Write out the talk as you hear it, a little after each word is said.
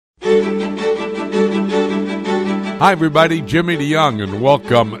Hi, everybody. Jimmy DeYoung, and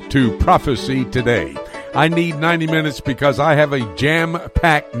welcome to Prophecy Today. I need 90 minutes because I have a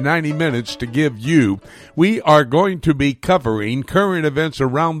jam-packed 90 minutes to give you. We are going to be covering current events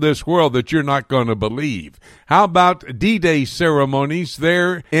around this world that you're not going to believe. How about D-Day ceremonies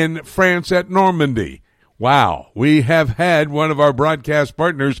there in France at Normandy? Wow, we have had one of our broadcast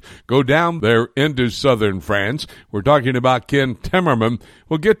partners go down there into southern France. We're talking about Ken Timmerman.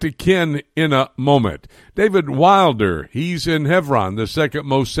 We'll get to Ken in a moment. David Wilder, he's in Hebron, the second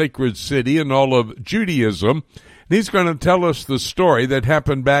most sacred city in all of Judaism. He's going to tell us the story that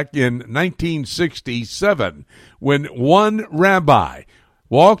happened back in 1967 when one rabbi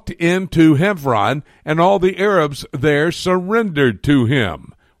walked into Hebron and all the Arabs there surrendered to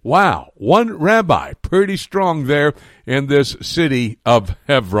him. Wow, one rabbi, pretty strong there in this city of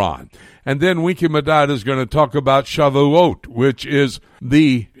Hebron. And then Winky Madad is going to talk about Shavuot, which is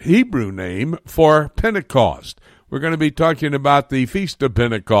the Hebrew name for Pentecost. We're going to be talking about the Feast of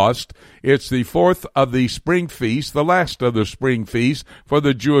Pentecost. It's the fourth of the spring feast, the last of the spring feast for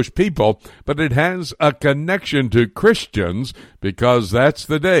the Jewish people, but it has a connection to Christians because that's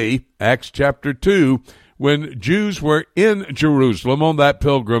the day, Acts chapter 2, when Jews were in Jerusalem on that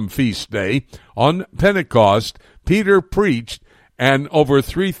pilgrim feast day, on Pentecost, Peter preached, and over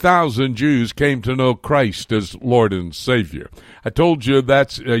 3,000 Jews came to know Christ as Lord and Savior. I told you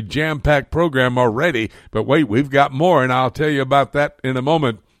that's a jam-packed program already, but wait, we've got more, and I'll tell you about that in a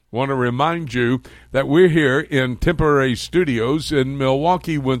moment. I want to remind you that we're here in temporary studios in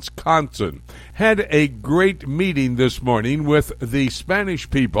Milwaukee, Wisconsin. Had a great meeting this morning with the Spanish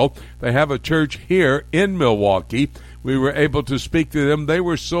people. They have a church here in Milwaukee. We were able to speak to them. They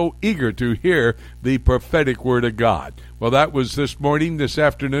were so eager to hear the prophetic word of God. Well, that was this morning, this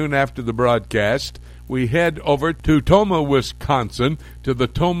afternoon after the broadcast. We head over to Tomah, Wisconsin, to the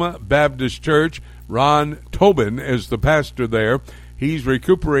Tomah Baptist Church. Ron Tobin is the pastor there. He's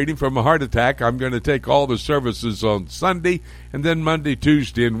recuperating from a heart attack. I'm going to take all the services on Sunday, and then Monday,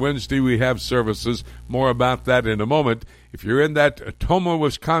 Tuesday, and Wednesday we have services. More about that in a moment. If you're in that Tomah,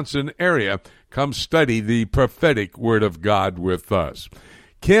 Wisconsin area, come study the prophetic word of God with us.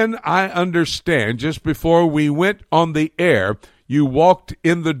 Ken, I understand just before we went on the air, you walked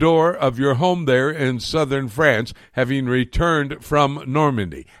in the door of your home there in southern France, having returned from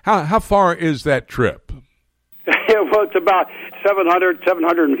Normandy. How far is that trip? Well, it's about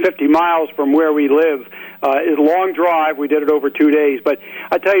 750 miles from where we live. It's a long drive. We did it over 2 days. But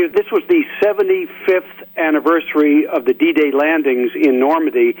I tell you, this was the 75th anniversary of the D-Day landings in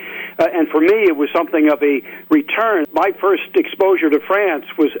Normandy. And for me, it was something of a return. My first exposure to France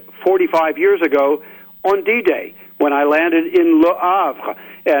was 45 years ago on D-Day, when I landed in Le Havre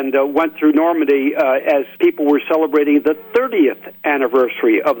and went through Normandy as people were celebrating the 30th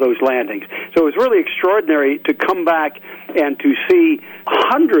anniversary of those landings. So it was really extraordinary to come back and to see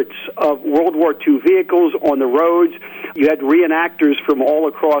hundreds of World War II vehicles on the roads. You had reenactors from all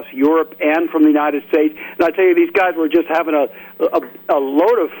across Europe and from the United States. And I tell you, these guys were just having a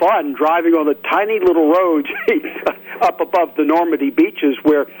load of fun driving on the tiny little roads up above the Normandy beaches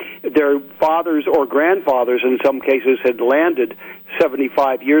where their fathers or grandfathers, in some cases, had landed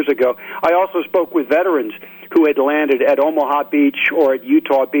 75 years ago. I also spoke with veterans who had landed at Omaha Beach or at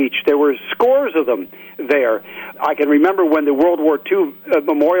Utah Beach. There were scores of them there. I can remember when the World War II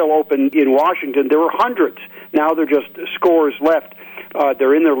memorial opened in Washington, there were hundreds. Now there are just scores left.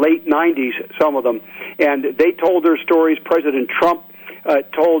 They're in their late 90s, some of them. And they told their stories. President Trump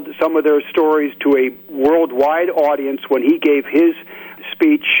told some of their stories to a worldwide audience when he gave his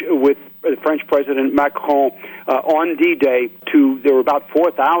speech with French President Macron on D-Day. There were about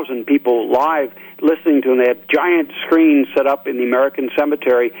 4,000 people live listening to him. They had giant screens set up in the American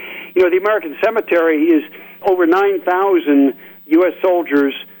Cemetery. You know, the American Cemetery is over 9,000 U.S.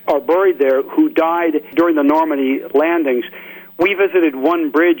 soldiers are buried there who died during the Normandy landings. We visited one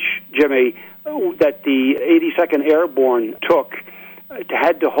bridge, Jimmy, that the 82nd Airborne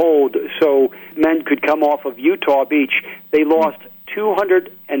had to hold so men could come off of Utah Beach. They lost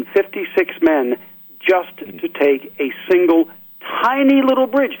 256 men just to take a single tiny little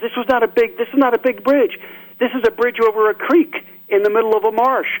bridge. This is not a big bridge. This is a bridge over a creek in the middle of a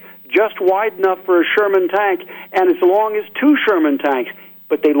marsh, just wide enough for a Sherman tank and as long as 2 Sherman tanks.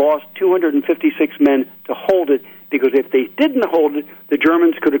 But they lost 256 men to hold it, because if they didn't hold it, the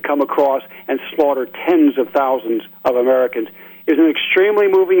Germans could have come across and slaughtered tens of thousands of Americans. It was an extremely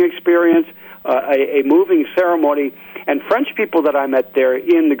moving experience, a moving ceremony. And French people that I met there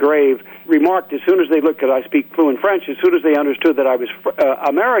in the grave remarked, as soon as they looked, because I speak fluent French, as soon as they understood that I was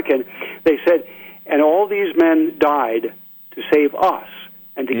American, they said, and all these men died to save us,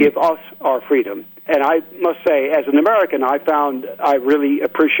 and to give us our freedom. And I must say, as an American, I really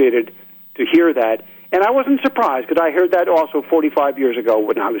appreciated to hear that. And I wasn't surprised, because I heard that also 45 years ago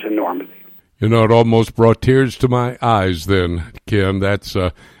when I was in Normandy. You know, it almost brought tears to my eyes then, Ken. That's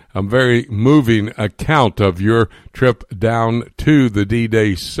a very moving account of your trip down to the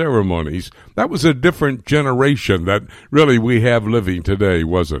D-Day ceremonies. That was a different generation that really we have living today,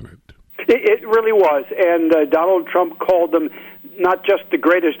 wasn't it? It really was. And Donald Trump called them not just the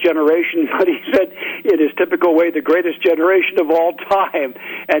greatest generation, but he said, in his typical way, the greatest generation of all time.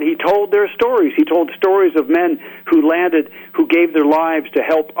 And he told their stories. He told stories of men who landed, who gave their lives to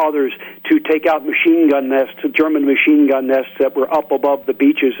help others to take out machine gun nests, German machine gun nests that were up above the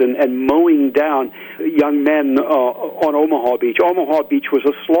beaches and mowing down young men on Omaha Beach. Omaha Beach was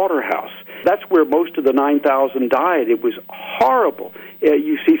a slaughterhouse. That's where most of the 9,000 died. It was horrible.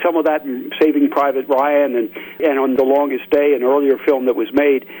 You see some of that in Saving Private Ryan and on The Longest Day, an earlier film that was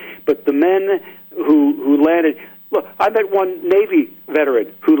made. But the men who landed... Look, I met one Navy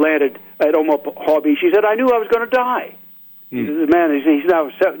veteran who landed at Omaha Beach. He said, I knew I was going to die. The man, he's now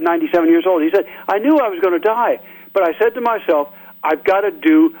 97 years old. He said, I knew I was going to die, but I said to myself, I've got to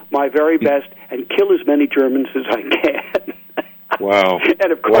do my very best and kill as many Germans as I can. Wow.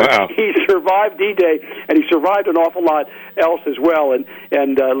 And of course, he survived D-Day, and he survived an awful lot else as well, and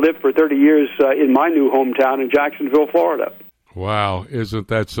lived for 30 years in my new hometown in Jacksonville, Florida. Wow, isn't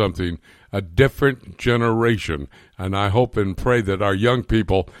that something? A different generation, and I hope and pray that our young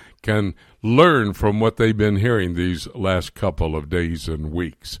people can learn from what they've been hearing these last couple of days and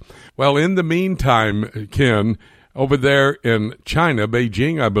weeks. Well, in the meantime, Ken, over there in China,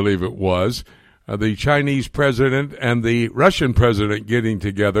 Beijing, I believe it was, the Chinese president and the Russian president getting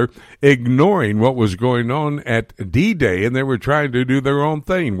together, ignoring what was going on at D-Day, and they were trying to do their own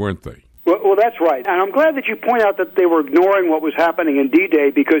thing, weren't they? Well, that's right. And I'm glad that you point out that they were ignoring what was happening in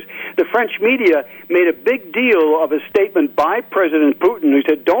D-Day, because the French media made a big deal of a statement by President Putin who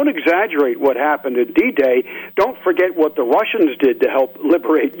said, don't exaggerate what happened at D-Day. Don't forget what the Russians did to help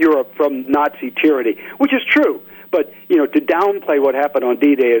liberate Europe from Nazi tyranny, which is true. But, to downplay what happened on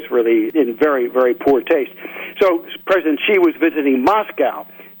D-Day is really in very, very poor taste. So President Xi was visiting Moscow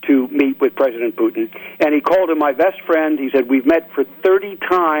to meet with President Putin, and he called him my best friend. He said, we've met for 30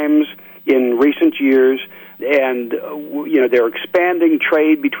 times in recent years, and they're expanding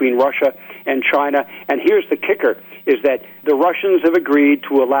trade between Russia and China. And here's the kicker, is that the Russians have agreed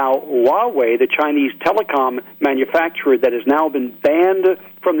to allow Huawei, the Chinese telecom manufacturer that has now been banned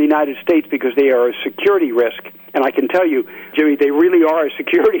from the United States because they are a security risk. And I can tell you, Jimmy, they really are a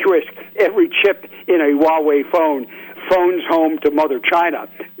security risk. Every chip in a Huawei phone phones home to Mother China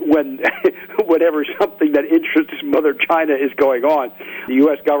whenever something that interests Mother China is going on. The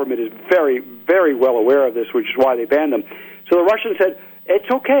U.S. government is very, very well aware of this, which is why they banned them. So the Russians said, it's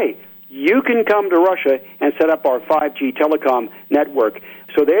okay. You can come to Russia and set up our 5G telecom network.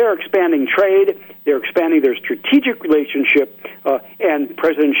 So they are expanding trade, they're expanding their strategic relationship, and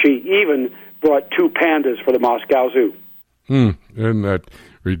President Xi even brought 2 pandas for the Moscow Zoo. Isn't that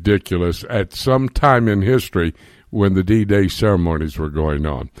ridiculous? At some time in history, when the D-Day ceremonies were going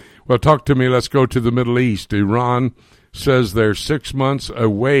on. Well, talk to me. Let's go to the Middle East. Iran says they're 6 months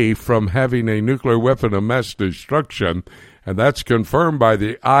away from having a nuclear weapon of mass destruction, and that's confirmed by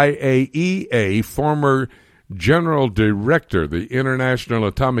the IAEA, former general director, the International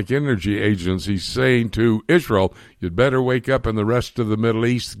Atomic Energy Agency, saying to Israel, you'd better wake up in the rest of the Middle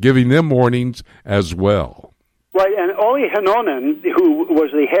East, giving them warnings as well. Right, and Oli Hanonen, who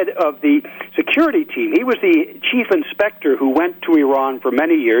was the head of the security team, he was the chief inspector who went to Iran for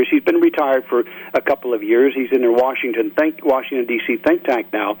many years. He's been retired for a couple of years. He's in a Washington D.C. think tank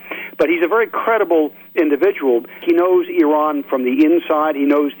now. But he's a very credible individual. He knows Iran from the inside. He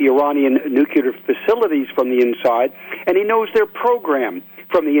knows the Iranian nuclear facilities from the inside. And he knows their program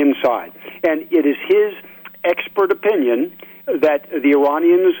from the inside. And it is his expert opinion that the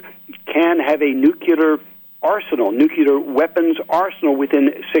Iranians can have a nuclear weapons arsenal within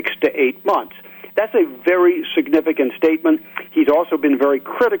 6 to 8 months. That's a very significant statement. He's also been very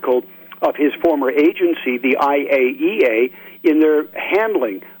critical of his former agency, the IAEA, in their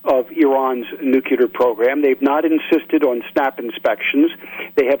handling of Iran's nuclear program. They've not insisted on snap inspections.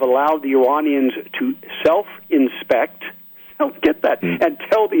 They have allowed the Iranians to self-inspect, get that, and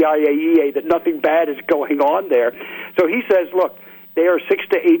tell the IAEA that nothing bad is going on there. So he says, look, they are 6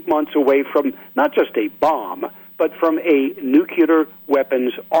 to 8 months away from not just a bomb, but from a nuclear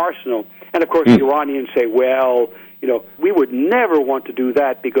weapons arsenal. And, of course, the Iranians say, well, we would never want to do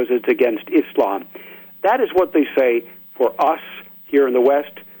that because it's against Islam. That is what they say for us here in the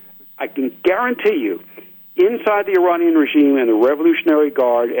West. I can guarantee you, inside the Iranian regime and the Revolutionary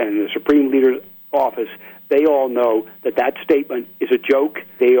Guard and the Supreme Leader's office, they all know that that statement is a joke.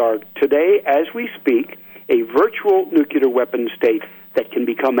 They are today, as we speak, a virtual nuclear weapon state that can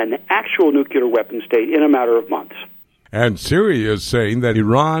become an actual nuclear weapon state in a matter of months. And Syria is saying that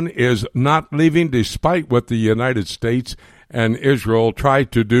Iran is not leaving despite what the United States and Israel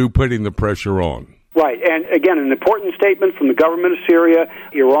tried to do, putting the pressure on. Right, and again, an important statement from the government of Syria.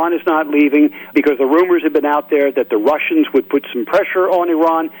 Iran is not leaving because the rumors have been out there that the Russians would put some pressure on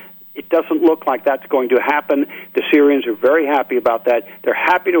Iran. It doesn't look like that's going to happen. The Syrians are very happy about that. They're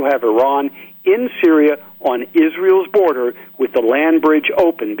happy to have Iran in Syria on Israel's border with the land bridge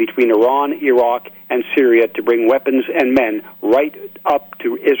open between Iran, Iraq, and Syria to bring weapons and men right up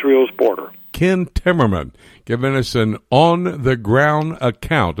to Israel's border. Ken Timmerman giving us an on-the-ground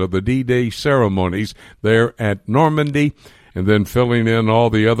account of the D-Day ceremonies there at Normandy, and then filling in all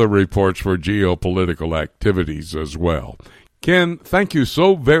the other reports for geopolitical activities as well. Ken, thank you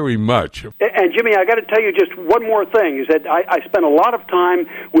so very much. And Jimmy, I got to tell you just one more thing, is that I spent a lot of time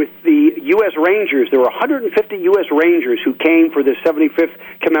with the U.S. Rangers. There were 150 U.S. Rangers who came for the 75th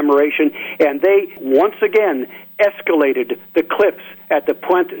commemoration, and they once again escalated the cliffs at the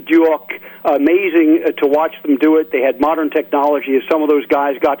Pointe du Hoc. Amazing to watch them do it. They had modern technology. As some of those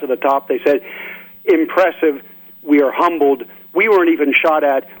guys got to the top, they said, impressive, we are humbled. We weren't even shot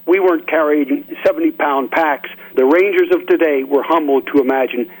at. We weren't carrying 70-pound packs. The Rangers of today were humbled to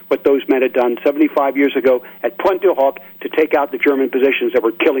imagine what those men had done 75 years ago at Pointe du Hoc to take out the German positions that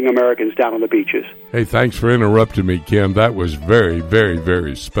were killing Americans down on the beaches. Hey, thanks for interrupting me, Ken. That was very, very,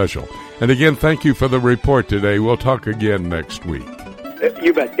 very special. And again, thank you for the report today. We'll talk again next week.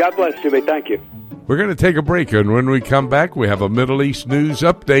 You bet. God bless, Jimmy. Thank you. We're going to take a break, and when we come back, we have a Middle East news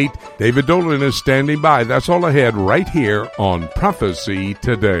update. David Dolan is standing by. That's all ahead right here on Prophecy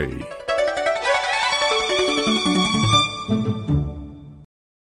Today.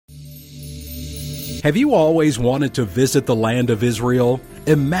 Have you always wanted to visit the land of Israel?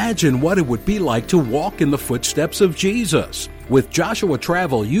 Imagine what it would be like to walk in the footsteps of Jesus. With Joshua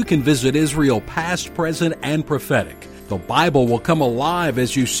Travel, you can visit Israel past, present, and prophetic. The Bible will come alive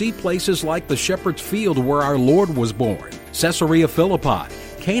as you see places like the Shepherd's Field where our Lord was born, Caesarea Philippi,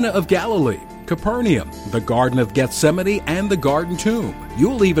 Cana of Galilee, Capernaum, the Garden of Gethsemane, and the Garden Tomb.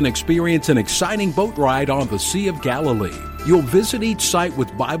 You'll even experience an exciting boat ride on the Sea of Galilee. You'll visit each site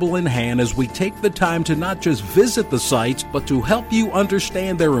with Bible in hand as we take the time to not just visit the sites, but to help you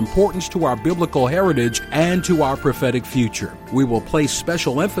understand their importance to our biblical heritage and to our prophetic future. We will place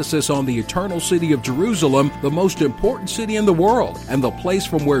special emphasis on the eternal city of Jerusalem, the most important city in the world, and the place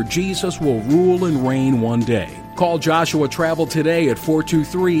from where Jesus will rule and reign one day. Call Joshua Travel today at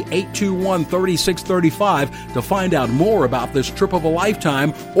 423-821-3635 to find out more about this trip of a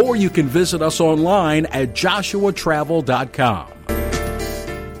lifetime, or you can visit us online at joshuatravel.com.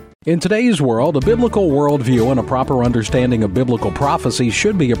 In today's world, a biblical worldview and a proper understanding of biblical prophecy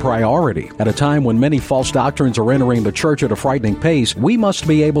should be a priority. At a time when many false doctrines are entering the church at a frightening pace, we must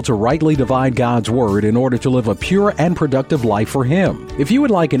be able to rightly divide God's Word in order to live a pure and productive life for Him. If you would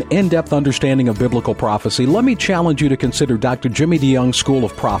like an in-depth understanding of biblical prophecy, let me challenge you to consider Dr. Jimmy DeYoung's School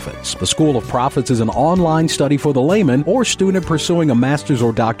of Prophets. The School of Prophets is an online study for the layman or student pursuing a master's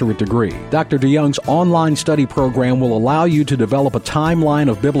or doctorate degree. Dr. DeYoung's online study program will allow you to develop a timeline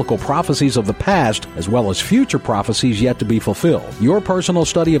of biblical prophecies of the past as well as future prophecies yet to be fulfilled. Your personal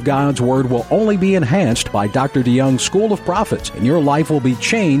study of God's Word will only be enhanced by Dr. DeYoung's School of Prophets, and your life will be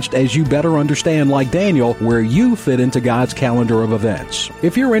changed as you better understand, like Daniel, where you fit into God's calendar of events.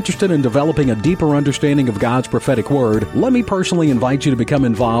 If you're interested in developing a deeper understanding of God's prophetic Word, let me personally invite you to become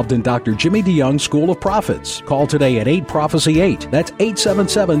involved in Dr. Jimmy DeYoung's School of Prophets. Call today at 8-PROPHECY-8. That's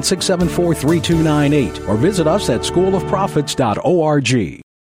 877-674-3298. Or visit us at schoolofprophets.org.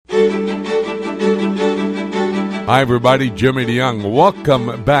 Hi, everybody. Jimmy DeYoung.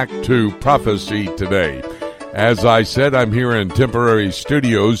 Welcome back to Prophecy Today. As I said, I'm here in temporary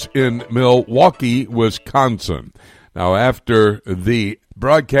studios in Milwaukee, Wisconsin. Now, after the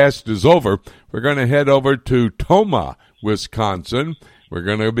broadcast is over, we're going to head over to Tomah, Wisconsin. We're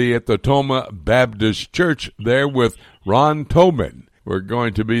going to be at the Tomah Baptist Church there with Ron Tobin. We're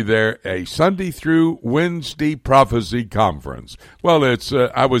going to be there a Sunday through Wednesday prophecy conference. Well,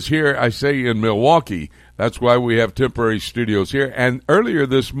 I was here, I say, in Milwaukee. That's why we have temporary studios here. And earlier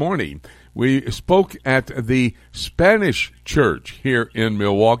this morning, we spoke at the Spanish church here in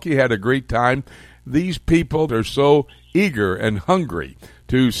Milwaukee, had a great time. These people are so eager and hungry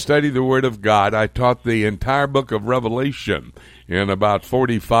to study the Word of God. I taught the entire book of Revelation in about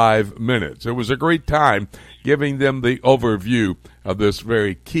 45 minutes. It was a great time giving them the overview of this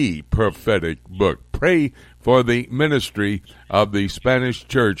very key prophetic book. Pray for the ministry of the Spanish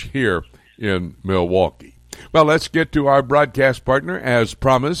Church here in Milwaukee. Well, let's get to our broadcast partner, as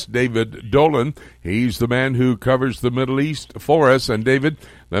promised, David Dolan. He's the man who covers the Middle East for us. And, David,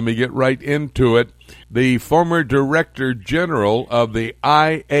 let me get right into it. The former Director General of the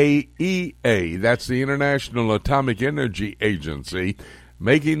IAEA, that's the International Atomic Energy Agency,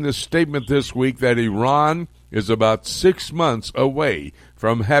 making the statement this week that Iran is about 6 months away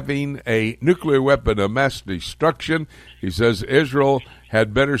from having a nuclear weapon of mass destruction. He says Israel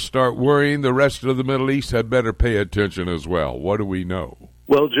had better start worrying. The rest of the Middle East had better pay attention as well. What do we know?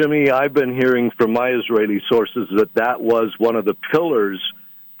 Well, Jimmy, I've been hearing from my Israeli sources that was one of the pillars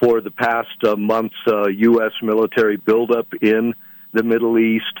for the past month's U.S. military buildup in the Middle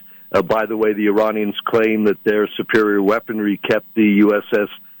East. By the way, the Iranians claim that their superior weaponry kept the USS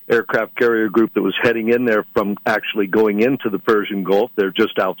aircraft carrier group that was heading in there from actually going into the Persian Gulf. They're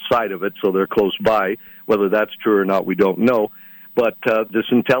just outside of it, so they're close by. Whether that's true or not, we don't know. But this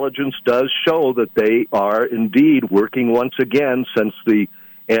intelligence does show that they are indeed working once again since the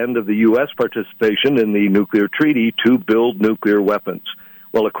end of the U.S. participation in the nuclear treaty to build nuclear weapons.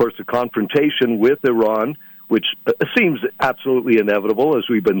 Well, of course, the confrontation with Iran, which seems absolutely inevitable, as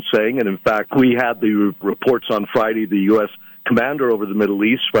we've been saying, and in fact, we had the reports on Friday, the U.S. Commander over the Middle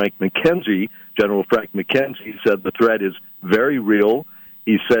East, Frank McKenzie, General Frank McKenzie, said the threat is very real.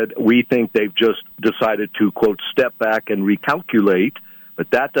 He said, we think they've just decided to, quote, step back and recalculate,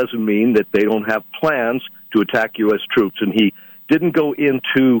 but that doesn't mean that they don't have plans to attack U.S. troops. And he didn't go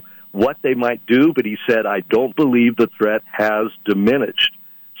into what they might do, but he said, I don't believe the threat has diminished.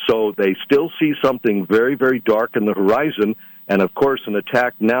 So they still see something very, very dark in the horizon. And, of course, an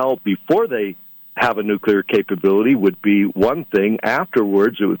attack now before they have a nuclear capability would be one thing.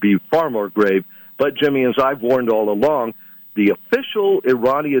 Afterwards, it would be far more grave. But, Jimmy, as I've warned all along, the official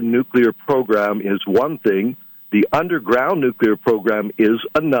Iranian nuclear program is one thing. The underground nuclear program is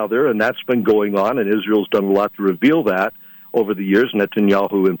another, and that's been going on, and Israel's done a lot to reveal that over the years,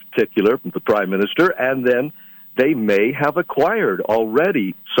 Netanyahu in particular, the prime minister, and then they may have acquired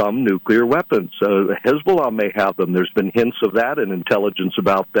already some nuclear weapons. Hezbollah may have them. There's been hints of that and intelligence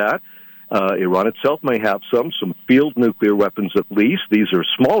about that. Iran itself may have some field nuclear weapons at least. These are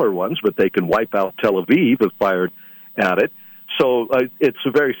smaller ones, but they can wipe out Tel Aviv if fired at it. So it's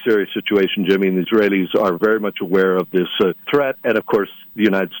a very serious situation, Jimmy, and the Israelis are very much aware of this threat, and, of course, the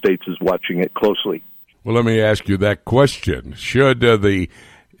United States is watching it closely. Well, let me ask you that question. Should the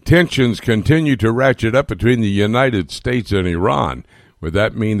tensions continue to ratchet up between the United States and Iran, would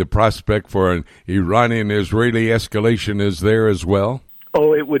that mean the prospect for an Iranian-Israeli escalation is there as well?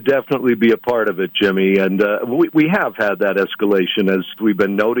 Oh, it would definitely be a part of it, Jimmy, and we have had that escalation, as we've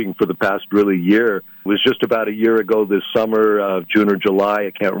been noting for the past really year. It was just about a year ago this summer, June or July,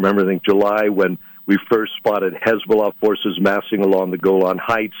 I can't remember, I think July, when we first spotted Hezbollah forces massing along the Golan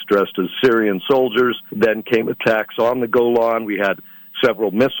Heights dressed as Syrian soldiers. Then came attacks on the Golan. We had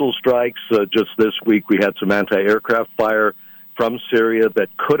several missile strikes. Just this week we had some anti-aircraft fire from Syria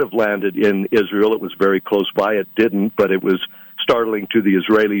that could have landed in Israel. It was very close by. It didn't, but it was startling to the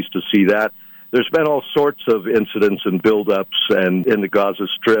Israelis to see that. There's been all sorts of incidents and buildups, and in the Gaza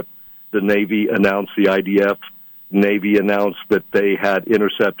Strip, the Navy announced, the IDF Navy announced that they had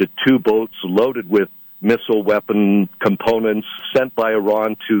intercepted 2 boats loaded with missile weapon components sent by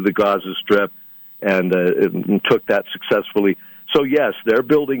Iran to the Gaza Strip, and took that successfully. So, yes, they're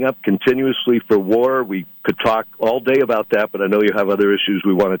building up continuously for war. We could talk all day about that, but I know you have other issues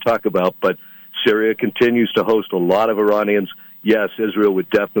we want to talk about. But Syria continues to host a lot of Iranians. Yes, Israel would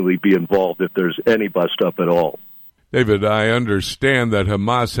definitely be involved if there's any bust-up at all. David, I understand that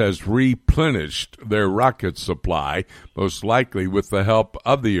Hamas has replenished their rocket supply, most likely with the help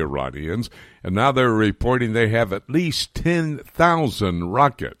of the Iranians, and now they're reporting they have at least 10,000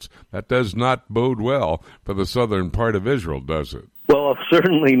 rockets. That does not bode well for the southern part of Israel, does it? Well,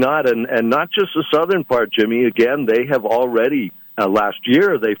 certainly not, and not just the southern part, Jimmy. Again, they have already, last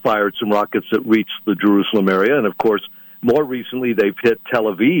year, they fired some rockets that reached the Jerusalem area, and of course, more recently, they've hit Tel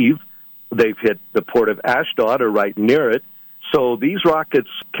Aviv. They've hit the port of Ashdod, or right near it. So these rockets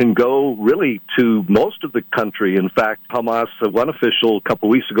can go really to most of the country. In fact, Hamas, one official a couple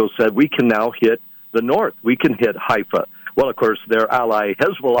weeks ago said, we can now hit the north. We can hit Haifa. Well, of course, their ally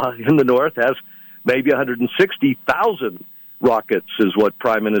Hezbollah in the north has maybe 160,000 rockets, is what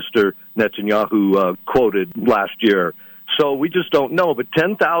Prime Minister Netanyahu quoted last year. So we just don't know. But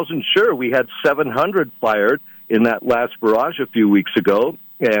 10,000, sure, we had 700 fired in that last barrage a few weeks ago,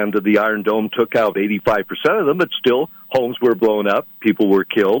 and the Iron Dome took out 85% of them, but still, homes were blown up, people were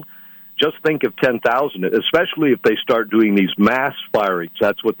killed. Just think of 10,000, especially if they start doing these mass firings.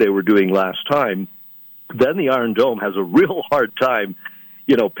 That's what they were doing last time. then the Iron Dome has a real hard time,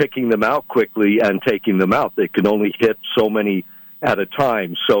 picking them out quickly and taking them out. They can only hit so many at a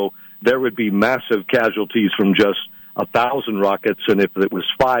time. So there would be massive casualties from just 1,000 rockets, and if it was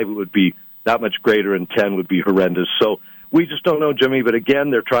 5, it would be that much greater, and 10 would be horrendous. So we just don't know, Jimmy, but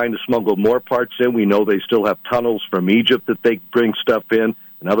again, they're trying to smuggle more parts in. We know they still have tunnels from Egypt that they bring stuff in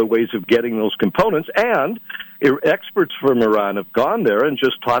and other ways of getting those components, and experts from Iran have gone there and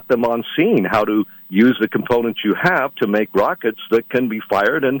just taught them on scene how to use the components you have to make rockets that can be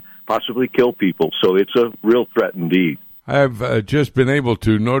fired and possibly kill people. So it's a real threat indeed. I've just been able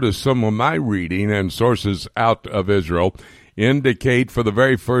to notice some of my reading and sources out of Israel indicate for the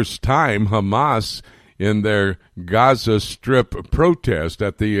very first time Hamas in their Gaza Strip protest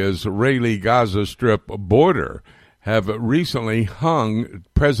at the Israeli Gaza Strip border have recently hung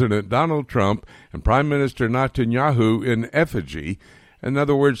President Donald Trump and Prime Minister Netanyahu in effigy. In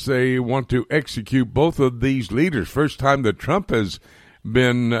other words, they want to execute both of these leaders. First time that Trump has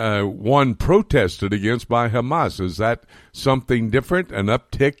been one protested against by Hamas. Is that something different, an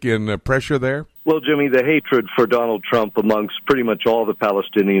uptick in pressure there? Well, Jimmy, the hatred for Donald Trump amongst pretty much all the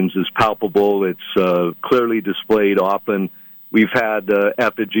Palestinians is palpable. It's clearly displayed often. We've had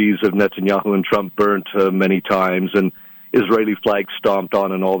effigies of Netanyahu and Trump burnt many times, and Israeli flags stomped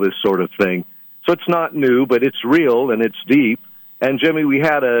on and all this sort of thing. So it's not new, but it's real and it's deep. And, Jimmy, we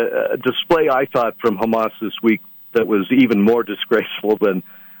had a display, I thought, from Hamas this week that was even more disgraceful than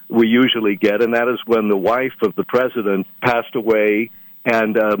we usually get, and that is when the wife of the president passed away,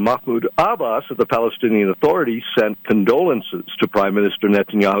 and Mahmoud Abbas of the Palestinian Authority sent condolences to Prime Minister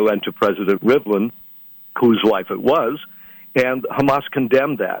Netanyahu and to President Rivlin, whose wife it was, and Hamas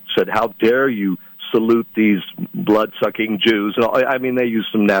condemned that, said, how dare you salute these blood-sucking Jews. I mean, they use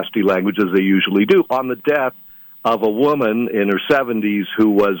some nasty language, as they usually do, on the death of a woman in her 70s who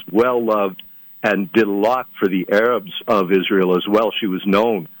was well-loved and did a lot for the Arabs of Israel as well. She was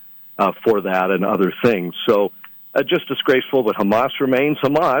known for that and other things. So just disgraceful, but Hamas remains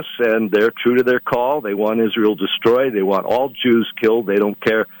Hamas, and they're true to their call. They want Israel destroyed. They want all Jews killed. They don't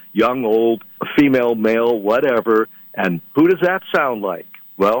care, young, old, female, male, whatever. And who does that sound like?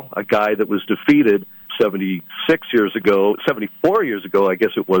 Well, a guy that was defeated 74 years ago, I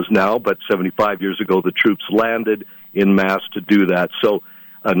guess it was now, but 75 years ago, the troops landed en masse to do that. So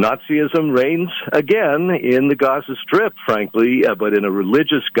Nazism reigns again in the Gaza Strip, frankly, but in a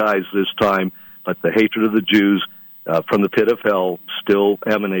religious guise this time. But the hatred of the Jews from the pit of hell still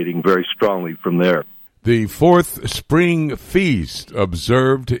emanating very strongly from there. The fourth spring feast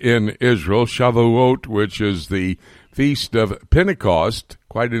observed in Israel, Shavuot, which is the feast of Pentecost,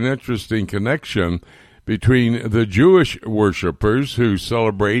 quite an interesting connection between the Jewish worshipers who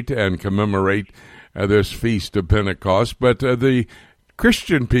celebrate and commemorate this feast of Pentecost, but the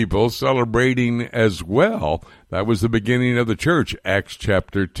Christian people celebrating as well. That was the beginning of the church, Acts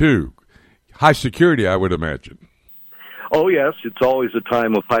chapter 2. High security, I would imagine. Oh, yes, it's always a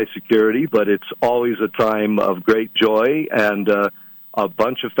time of high security, but it's always a time of great joy, and a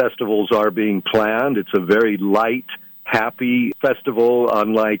bunch of festivals are being planned. It's a very light, happy festival,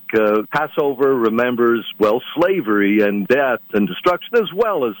 unlike Passover remembers, slavery and death and destruction, as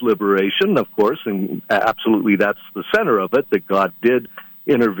well as liberation, of course, and absolutely that's the center of it, that God did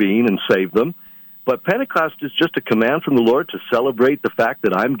intervene and save them. But Pentecost is just a command from the Lord to celebrate the fact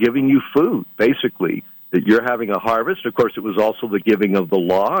that I'm giving you food, basically, that you're having a harvest. Of course, it was also the giving of the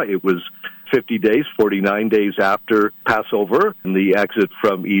law. It was 50 days, 49 days after Passover, and the exit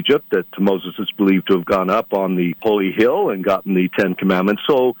from Egypt that Moses is believed to have gone up on the holy hill and gotten the Ten Commandments.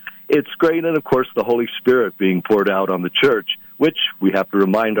 So it's great, and of course, the Holy Spirit being poured out on the church, which we have to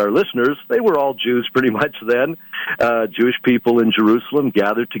remind our listeners, they were all Jews pretty much then. Jewish people in Jerusalem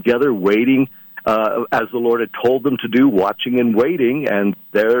gathered together, waiting as the Lord had told them to do, watching and waiting, and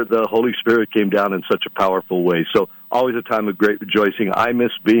there the Holy Spirit came down in such a powerful way. So always a time of great rejoicing. I miss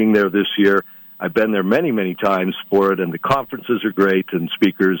being there this year. I've been there many, many times for it, and the conferences are great and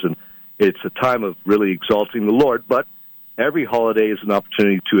speakers, and it's a time of really exalting the Lord. But every holiday is an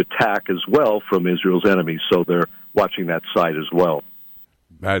opportunity to attack as well from Israel's enemies, so they're watching that side as well.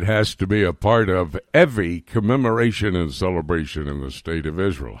 That has to be a part of every commemoration and celebration in the state of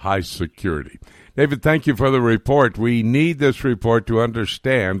Israel, high security. David, thank you for the report. We need this report to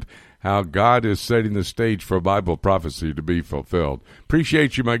understand how God is setting the stage for Bible prophecy to be fulfilled.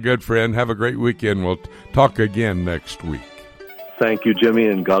 Appreciate you, my good friend. Have a great weekend. We'll talk again next week. Thank you, Jimmy,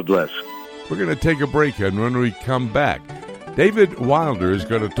 and God bless. We're going to take a break, and when we come back, David Wilder is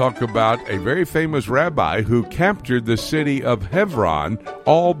going to talk about a very famous rabbi who captured the city of Hebron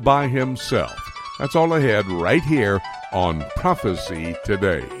all by himself. That's all ahead right here on Prophecy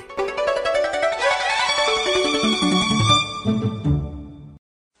Today.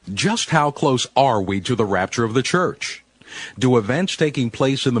 Just how close are we to the rapture of the church? Do events taking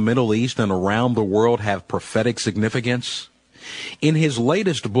place in the Middle East and around the world have prophetic significance? In his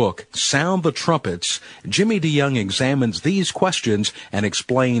latest book, Sound the Trumpets, Jimmy DeYoung examines these questions and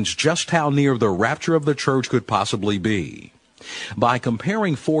explains just how near the rapture of the church could possibly be. By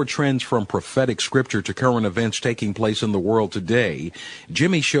comparing 4 trends from prophetic scripture to current events taking place in the world today,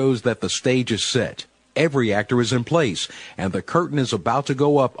 Jimmy shows that the stage is set. Every actor is in place, and the curtain is about to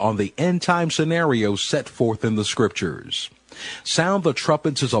go up on the end-time scenario set forth in the scriptures. Sound the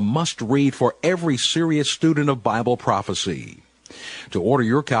Trumpets is a must-read for every serious student of Bible prophecy. To order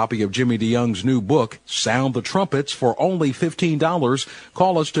your copy of Jimmy DeYoung's new book, Sound the Trumpets, for only $15,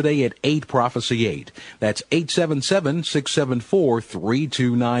 call us today at 8-Prophecy-8. That's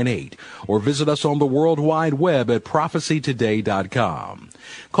 877-674-3298. Or visit us on the World Wide Web at prophecytoday.com.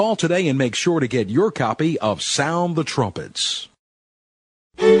 Call today and make sure to get your copy of Sound the Trumpets.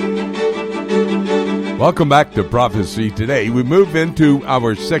 Welcome back to Prophecy Today. We move into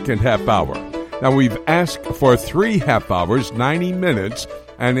our second half hour. Now, we've asked for 3 half hours, 90 minutes,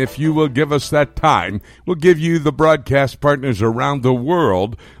 and if you will give us that time, we'll give you the broadcast partners around the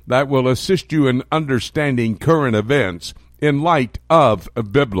world that will assist you in understanding current events in light of a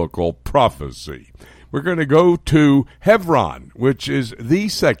biblical prophecy. We're going to go to Hebron, which is the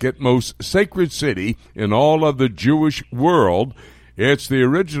second most sacred city in all of the Jewish world. It's the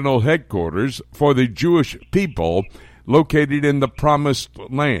original headquarters for the Jewish people located in the Promised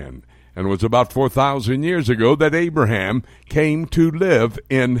Land. And it was about 4,000 years ago that Abraham came to live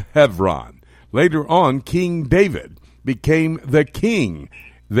in Hebron. Later on, King David became the king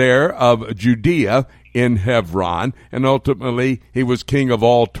there of Judea in Hebron, and ultimately he was king of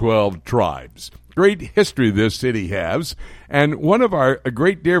all 12 tribes. Great history this city has, and one of our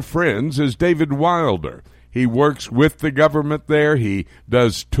great dear friends is David Wilder. He works with the government there. He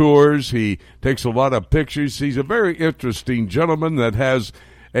does tours. He takes a lot of pictures. He's a very interesting gentleman that has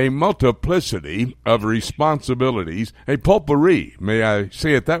a multiplicity of responsibilities, a potpourri, may I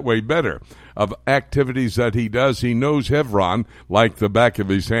say it that way better, of activities that he does. He knows Hebron like the back of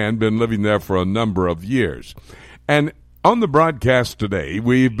his hand, been living there for a number of years. And on the broadcast today,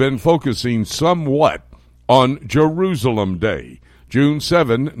 we've been focusing somewhat on Jerusalem Day, June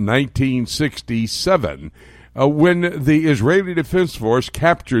 7, 1967, when the Israeli Defense Force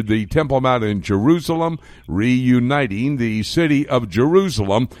captured the Temple Mount in Jerusalem, reuniting the city of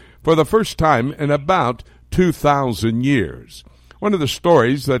Jerusalem for the first time in about 2,000 years. One of the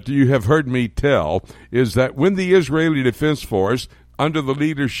stories that you have heard me tell is that when the Israeli Defense Force, under the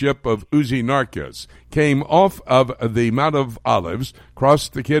leadership of Uzi Narkis, came off of the Mount of Olives,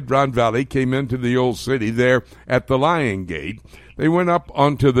 crossed the Kidron Valley, came into the old city there at the Lion Gate, they went up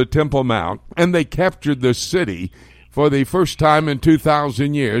onto the Temple Mount, and they captured the city for the first time in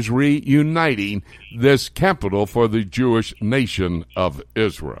 2,000 years, reuniting this capital for the Jewish nation of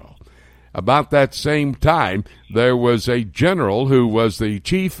Israel. About that same time, there was a general who was the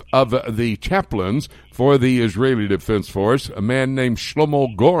chief of the chaplains for the Israeli Defense Force, a man named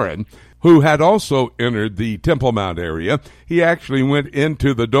Shlomo Goren, who had also entered the Temple Mount area. He actually went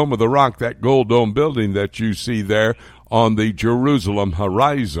into the Dome of the Rock, that gold dome building that you see there on the Jerusalem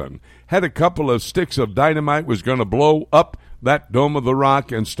horizon. Had a couple of sticks of dynamite, was going to blow up that Dome of the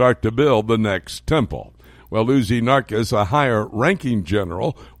Rock and start to build the next temple. Well, Uzi Narkis, a higher-ranking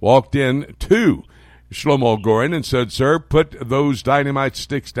general, walked in to Shlomo Goren and said, "Sir, put those dynamite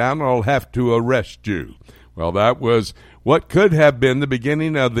sticks down or I'll have to arrest you." Well, that was what could have been the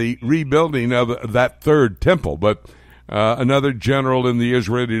beginning of the rebuilding of that third temple, but another general in the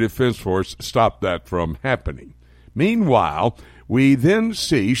Israeli Defense Force stopped that from happening. Meanwhile, we then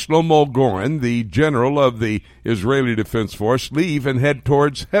see Shlomo Goren, the general of the Israeli Defense Force, leave and head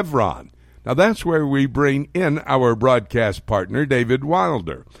towards Hebron. Now, that's where we bring in our broadcast partner, David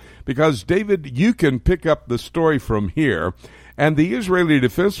Wilder. Because, David, you can pick up the story from here, and the Israeli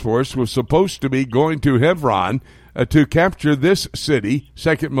Defense Force was supposed to be going to Hebron to capture this city,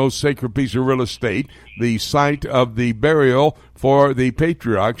 second most sacred piece of real estate, the site of the burial for the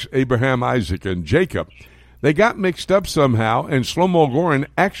patriarchs Abraham, Isaac, and Jacob. They got mixed up somehow, and Shlomo Goren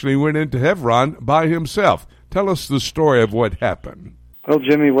actually went into Hebron by himself. Tell us the story of what happened. Well,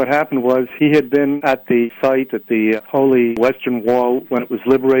 Jimmy, what happened was he had been at the site at the Holy Western Wall when it was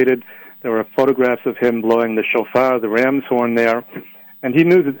liberated. There were photographs of him blowing the shofar, the ram's horn there. And he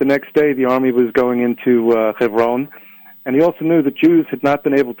knew that the next day the army was going into Hebron. And he also knew that Jews had not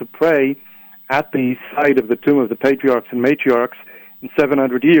been able to pray at the site of the tomb of the patriarchs and matriarchs in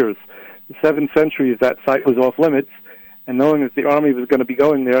 700 years. In 7 centuries, that site was off limits. And knowing that the army was going to be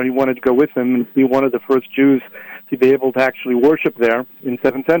going there, he wanted to go with them and be one of the first Jews to be able to actually worship there in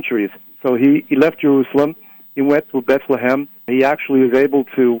 7 centuries. So he left Jerusalem. He went to Bethlehem. He actually was able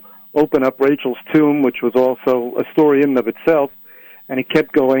to open up Rachel's tomb, which was also a story in and of itself. And he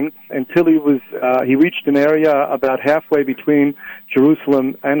kept going until he reached an area about halfway between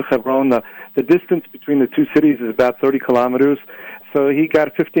Jerusalem and Hebron. The distance between the two cities is about 30 kilometers. So he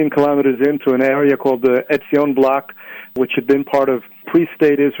got 15 kilometers into an area called the Etzion block, which had been part of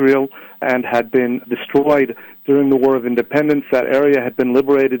pre-state Israel and had been destroyed during the War of Independence. That area had been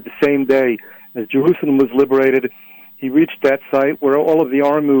liberated the same day as Jerusalem was liberated. He reached that site where all of the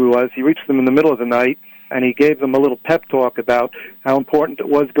army was. He reached them in the middle of the night, and he gave them a little pep talk about how important it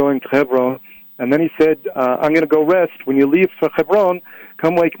was going to Hebron. And then he said, I'm going to go rest. When you leave for Hebron,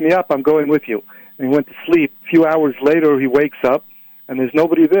 come wake me up. I'm going with you. And he went to sleep. A few hours later, he wakes up, and there's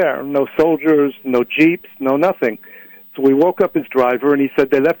nobody there. No soldiers, no jeeps, no nothing. So we woke up his driver, and he said,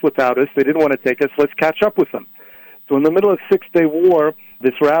 they left without us. They didn't want to take us. Let's catch up with them. So in the middle of the Six-Day War,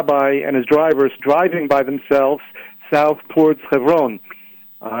 this rabbi and his drivers driving by themselves south towards Hebron.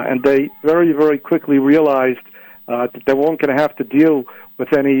 And they very, very quickly realized that they weren't going to have to deal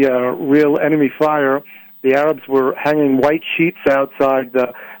with any real enemy fire. The Arabs were hanging white sheets outside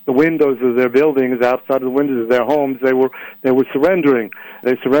the windows of their buildings, outside the windows of their homes. They were surrendering.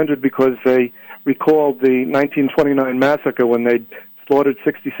 They surrendered because they recalled the 1929 massacre when they slaughtered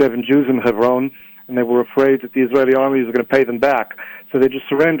 67 Jews in Hebron, and they were afraid that the Israeli army was going to pay them back. So they just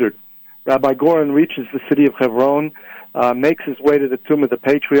surrendered. Rabbi Goren reaches the city of Hebron, makes his way to the Tomb of the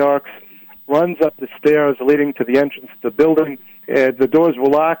Patriarchs, runs up the stairs leading to the entrance to the building. The doors were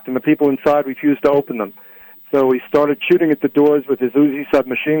locked, and the people inside refused to open them. So he started shooting at the doors with his Uzi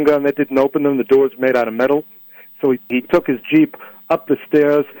submachine gun. They didn't open them. The doors were made out of metal. So he took his Jeep up the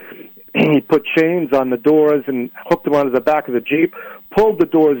stairs. He put chains on the doors and hooked them onto the back of the Jeep, pulled the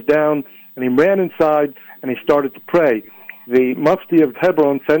doors down, and he ran inside, and he started to pray. The Mufti of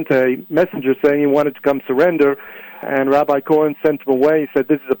Hebron sent a messenger saying he wanted to come surrender, and Rabbi Cohen sent him away. He said,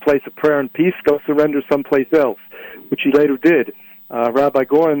 this is a place of prayer and peace. Go surrender someplace else, which he later did. Rabbi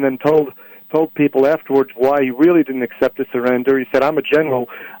Goren then told people afterwards why he really didn't accept the surrender. He said, I'm a general.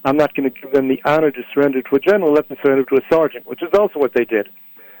 I'm not going to give them the honor to surrender to a general. Let them surrender to a sergeant, which is also what they did.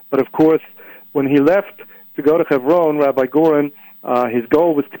 But, of course, when he left to go to Hebron, Rabbi Goren, his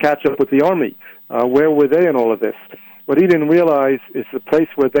goal was to catch up with the army. Where were they in all of this? What he didn't realize is the place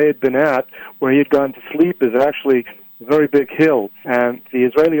where they had been at, where he had gone to sleep, is actually a very big hill. And the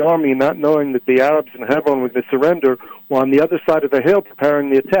Israeli army, not knowing that the Arabs in Hebron were going to surrender, were on the other side of the hill preparing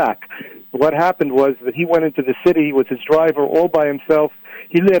the attack. But what happened was that he went into the city with his driver all by himself.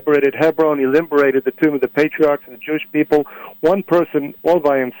 He liberated Hebron. He liberated the Tomb of the Patriarchs and the Jewish people. One person all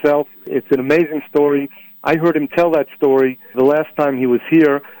by himself. It's an amazing story. I heard him tell that story the last time he was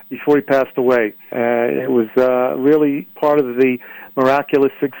here before he passed away. It was really part of the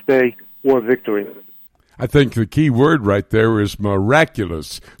miraculous Six-Day War victory. I think the key word right there is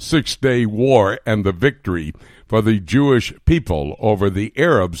miraculous. Six-Day War and the victory for the Jewish people over the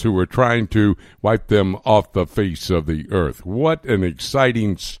Arabs who were trying to wipe them off the face of the earth. What an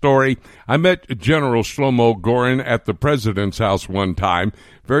exciting story. I met General Shlomo Goren at the president's house one time.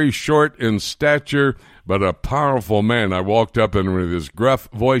 Very short in stature, but a powerful man. I walked up and with his gruff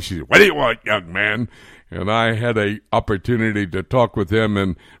voice, he said, "What do you want, young man?" And I had an opportunity to talk with him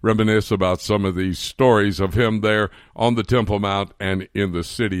and reminisce about some of these stories of him there on the Temple Mount and in the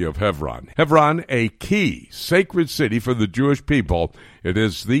city of Hebron. Hebron, a key sacred city for the Jewish people. It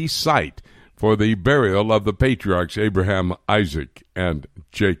is the site for the burial of the patriarchs Abraham, Isaac, and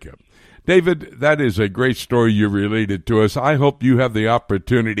Jacob. David, that is a great story you related to us. I hope you have the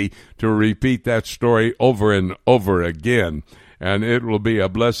opportunity to repeat that story over and over again, and it will be a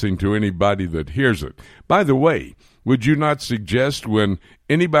blessing to anybody that hears it. By the way, would you not suggest when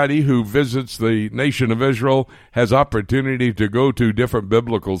anybody who visits the nation of Israel has opportunity to go to different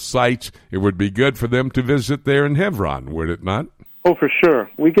biblical sites, it would be good for them to visit there in Hebron, would it not? Oh, for sure.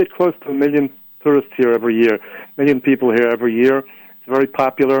 We get close to 1 million tourists here every year, 1 million people here every year. It's very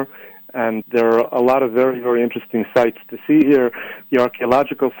popular, and there are a lot of very, very interesting sites to see here. The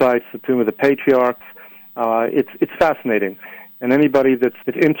archaeological sites, the Tomb of the Patriarchs, it's fascinating. And anybody that's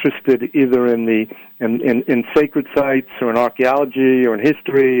interested either in sacred sites or in archaeology or in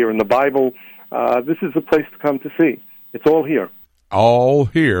history or in the Bible, this is the place to come to see. It's all here. All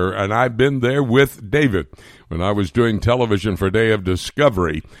here, and I've been there with David when I was doing television for Day of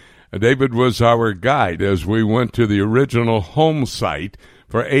Discovery. David was our guide as we went to the original home site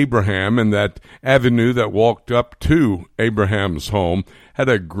for Abraham and that avenue that walked up to Abraham's home. Had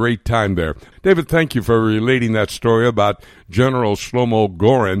a great time there. David, thank you for relating that story about General Shlomo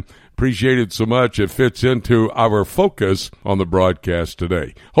Goren. Appreciate it so much. It fits into our focus on the broadcast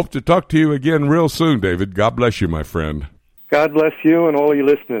today. Hope to talk to you again real soon, David. God bless you, my friend. God bless you and all your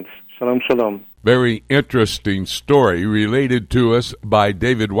listeners. Shalom, shalom. Very interesting story related to us by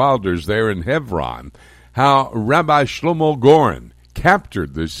David Wilders there in Hebron, how Rabbi Shlomo Goren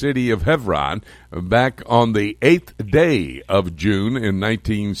captured the city of Hebron back on the 8th day of June in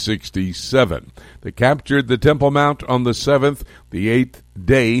 1967. They captured the Temple Mount on the 7th, the 8th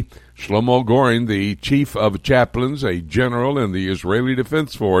day. Shlomo Goren, the chief of chaplains, a general in the Israeli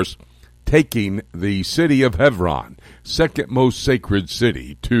Defense Force, taking the city of Hebron, second most sacred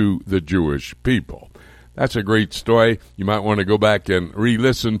city to the Jewish people. That's a great story. You might want to go back and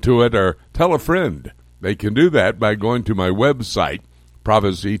re-listen to it or tell a friend. They can do that by going to my website,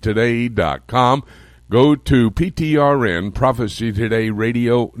 prophecytoday.com. Go to PTRN, Prophecy Today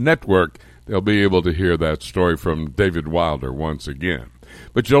Radio Network. They'll be able to hear that story from David Wilder once again.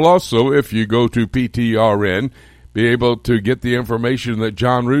 But you'll also, if you go to PTRN, be able to get the information that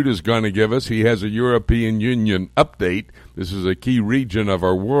John Root is going to give us. He has a European Union update. This is a key region of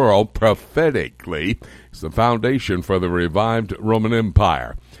our world, prophetically. It's the foundation for the revived Roman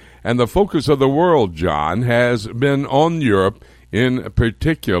Empire. And the focus of the world, John, has been on Europe, in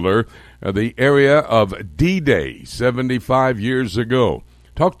particular, the area of D-Day, 75 years ago.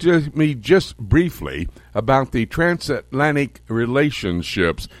 Talk to me just briefly about the transatlantic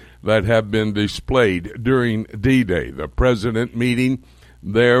relationships that have been displayed during D-Day. The president meeting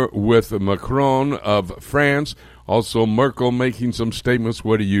there with Macron of France, also Merkel making some statements.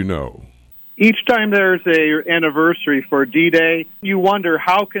 What do you know? Each time there's an anniversary for D-Day, you wonder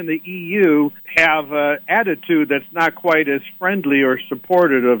how can the EU have an attitude that's not quite as friendly or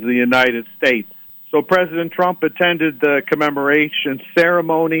supportive of the United States. So President Trump attended the commemoration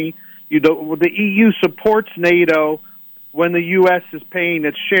ceremony. The EU supports NATO. When the U.S. is paying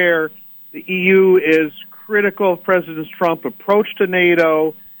its share, the EU is critical of President Trump's approach to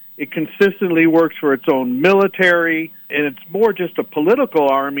NATO. It consistently works for its own military, and it's more just a political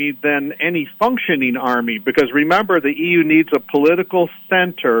army than any functioning army, because remember, the EU needs a political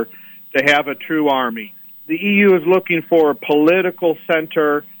center to have a true army. The EU is looking for a political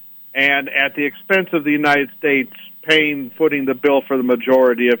center, and at the expense of the United States footing the bill for the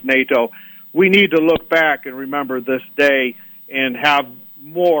majority of NATO. We need to look back and remember this day and have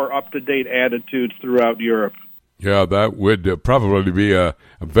more up-to-date attitudes throughout Europe. Yeah, that would probably be a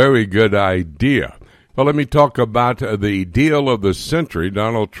very good idea. Well, let me talk about the deal of the century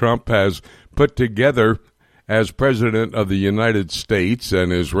Donald Trump has put together as President of the United States,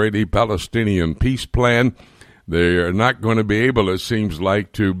 an Israeli-Palestinian peace plan. They are not going to be able, it seems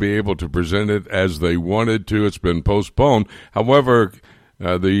like, to be able to present it as they wanted to. It's been postponed. However,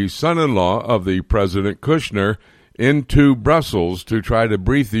 the son-in-law of the President, Kushner, into Brussels to try to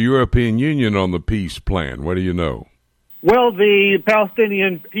brief the European Union on the peace plan. What do you know? Well, the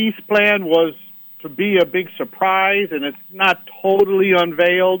Palestinian peace plan was to be a big surprise, and it's not totally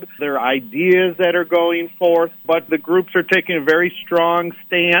unveiled. There are ideas that are going forth, but the groups are taking a very strong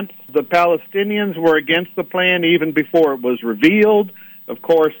stance. The Palestinians were against the plan even before it was revealed. Of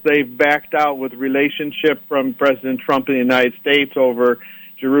course, they've backed out with relationship from President Trump in the United States over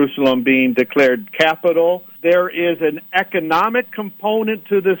Jerusalem being declared capital. There is an economic component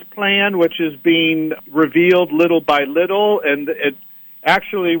to this plan, which is being revealed little by little, and it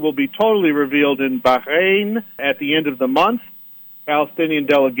actually will be totally revealed in Bahrain at the end of the month. Palestinian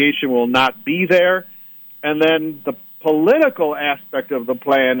delegation will not be there. And then the political aspect of the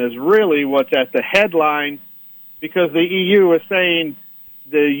plan is really what's at the headline, because the EU is saying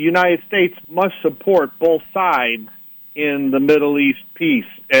the United States must support both sides in the Middle East peace.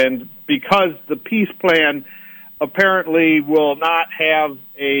 And because the peace plan apparently will not have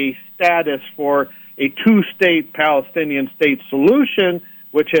a status for a two-state Palestinian state solution,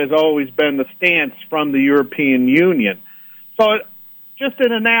 which has always been the stance from the European Union. So just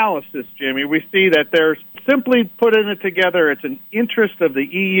an analysis, Jimmy, we see that they're simply putting it together. It's an interest of the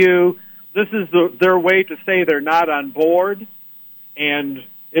EU. This is their way to say they're not on board, and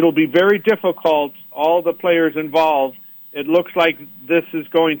it'll be very difficult, all the players involved. It looks like this is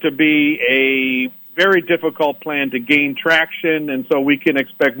going to be a very difficult plan to gain traction, and so we can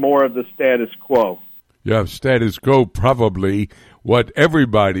expect more of the status quo. Yeah, status quo probably what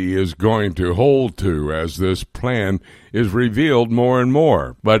everybody is going to hold to as this plan is revealed more and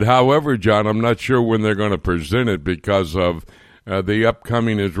more. But however, John, I'm not sure when they're going to present it because of the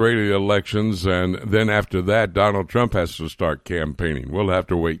upcoming Israeli elections, and then after that, Donald Trump has to start campaigning. We'll have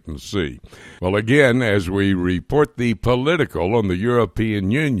to wait and see. Well, again, as we report the political on the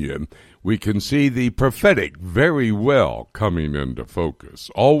European Union, we can see the prophetic very well coming into focus.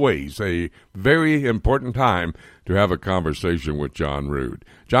 Always a very important time to have a conversation with John Rood.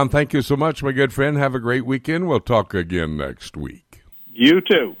 John, thank you so much, my good friend. Have a great weekend. We'll talk again next week. You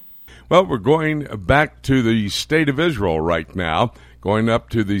too. Well, we're going back to the state of Israel right now, going up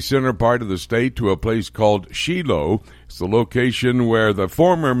to the center part of the state to a place called Shiloh. It's the location where the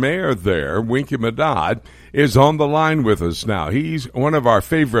former mayor there, Winky Medad, is on the line with us now. He's one of our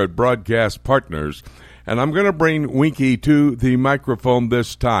favorite broadcast partners, and I'm going to bring Winky to the microphone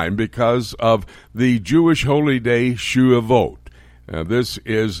this time because of the Jewish holy day Shavuot. Now, this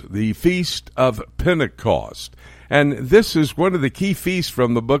is the Feast of Pentecost. And this is one of the key feasts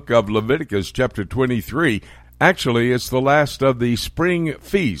from the book of Leviticus, chapter 23. Actually, it's the last of the spring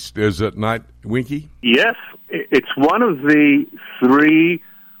feast, is it not, Winky? Yes, it's one of the three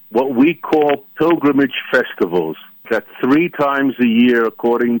what we call pilgrimage festivals, that 3 times a year,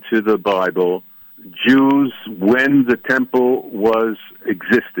 according to the Bible, Jews, when the temple was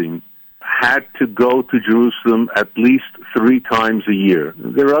existing, had to go to Jerusalem at least 3 times a year.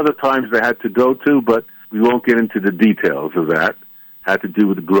 There are other times they had to go to, but we won't get into the details of that. Had to do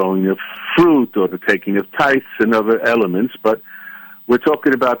with the growing of fruit or the taking of tithes and other elements. But we're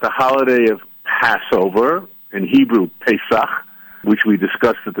talking about the holiday of Passover, in Hebrew, Pesach, which we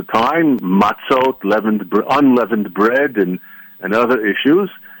discussed at the time, matzot, unleavened bread, and other issues.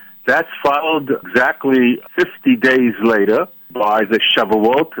 That's followed exactly 50 days later by the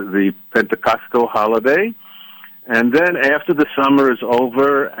Shavuot, the Pentecostal holiday. And then after the summer is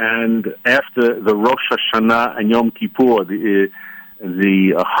over and after the Rosh Hashanah and Yom Kippur,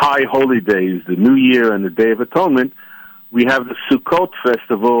 the high holy days, the New Year and the Day of Atonement, we have the Sukkot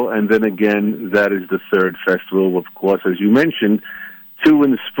festival, and then again, that is the third festival, of course, as you mentioned, 2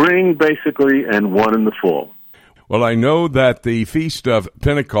 in the spring, basically, and 1 in the fall. Well, I know that the Feast of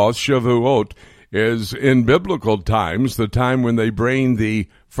Pentecost, Shavuot, is in biblical times the time when they bring the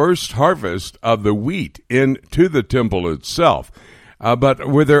first harvest of the wheat into the temple itself. But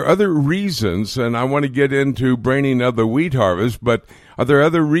were there other reasons, and I want to get into bringing of the wheat harvest, but are there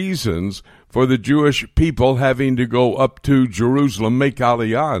other reasons for the Jewish people having to go up to Jerusalem, make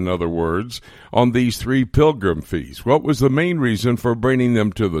Aliyah, in other words, on these 3 pilgrim feasts? What was the main reason for bringing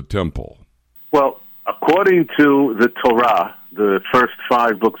them to the temple? Well, according to the Torah, the first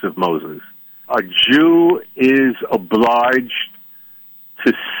 5 books of Moses, a Jew is obliged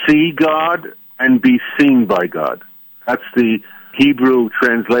to see God and be seen by God. That's the Hebrew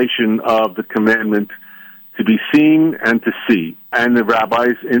translation of the commandment to be seen and to see. And the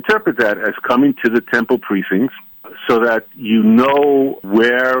rabbis interpret that as coming to the temple precincts so that you know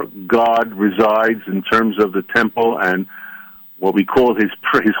where God resides in terms of the temple and what we call his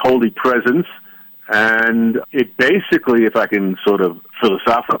holy presence. And it basically, if I can sort of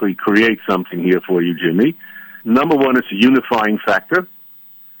philosophically create something here for you, Jimmy, number one, it's a unifying factor,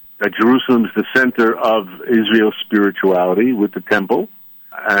 that Jerusalem is the center of Israel's spirituality with the temple,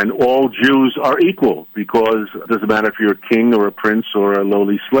 and all Jews are equal because it doesn't matter if you're a king or a prince or a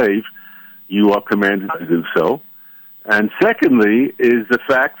lowly slave, you are commanded to do so. And secondly is the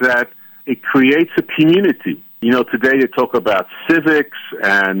fact that it creates a community. You know, today they talk about civics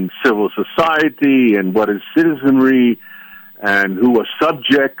and civil society and what is citizenry and who are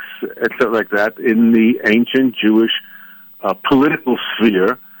subjects, etc. like that. In the ancient Jewish political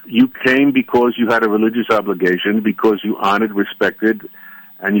sphere, you came because you had a religious obligation, because you honored, respected,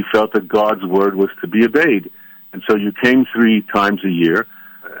 and you felt that God's word was to be obeyed. And so you came 3 times a year.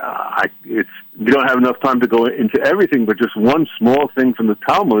 We don't have enough time to go into everything, but just one small thing from the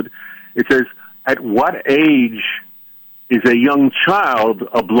Talmud. It says, at what age is a young child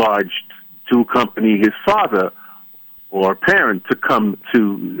obliged to accompany his father or parent to come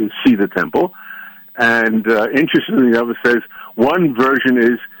to see the temple? And interestingly enough, it says one version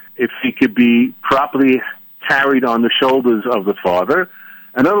is if he could be properly carried on the shoulders of the father.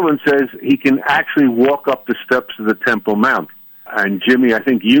 Another one says he can actually walk up the steps of the Temple Mount. And Jimmy, I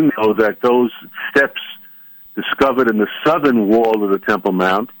think you know that those steps discovered in the southern wall of the Temple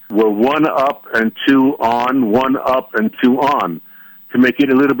Mount were 1 up and 2 on, 1 up and 2 on, to make it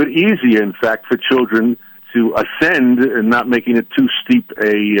a little bit easier, in fact, for children to ascend and not making it too steep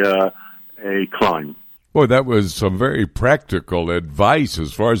a climb. Boy, that was some very practical advice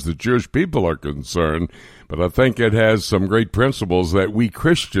as far as the Jewish people are concerned. but I think it has some great principles that we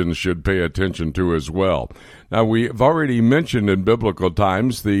Christians should pay attention to as well. Now, we've already mentioned in biblical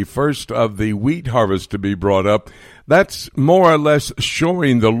times the first of the wheat harvest to be brought up. That's more or less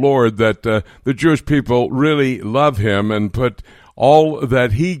showing the Lord that the Jewish people really love him and put all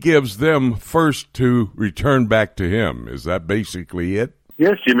that he gives them first to return back to him. Is that basically it?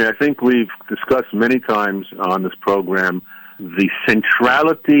 Yes, Jimmy. I think we've discussed many times on this program the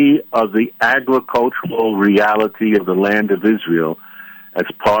centrality of the agricultural reality of the land of Israel as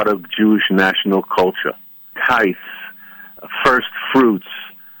part of Jewish national culture. Tithes, first fruits,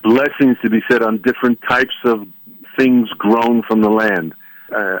 blessings to be said on different types of things grown from the land.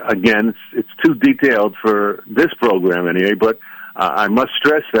 Again, it's too detailed for this program anyway, but I must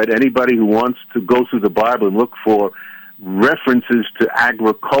stress that anybody who wants to go through the Bible and look for references to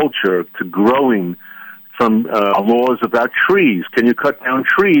agriculture, to growing, from laws about trees. Can you cut down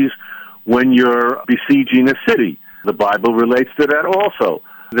trees when you're besieging a city? The Bible relates to that also.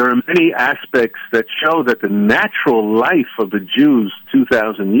 There are many aspects that show that the natural life of the Jews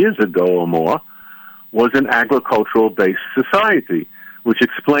 2,000 years ago or more was an agricultural-based society, which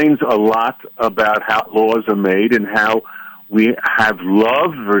explains a lot about how laws are made and how we have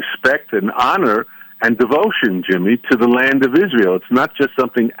love, respect, and honor and devotion, Jimmy, to the land of Israel. It's not just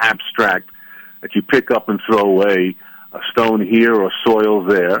something abstract that you pick up and throw away, a stone here or soil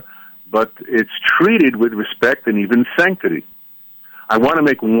there, but it's treated with respect and even sanctity. I want to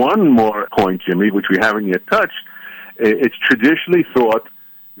make one more point, Jimmy, which we haven't yet touched. It's traditionally thought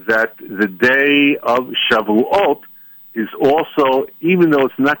that the day of Shavuot is also, even though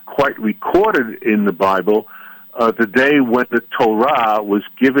it's not quite recorded in the Bible, the day when the Torah was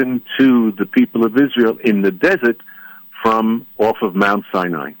given to the people of Israel in the desert from off of Mount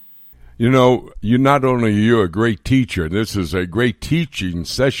Sinai. You know, not only are you a great teacher, this is a great teaching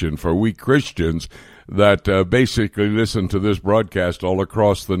session for we Christians that basically listen to this broadcast all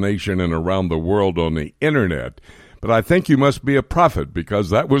across the nation and around the world on the Internet. But I think you must be a prophet, because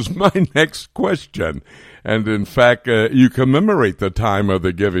that was my next question. And in fact, you commemorate the time of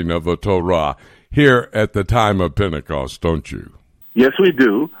the giving of the Torah here at the time of Pentecost, don't you? Yes, we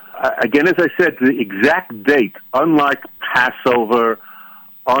do. Again, as I said, the exact date, unlike Passover,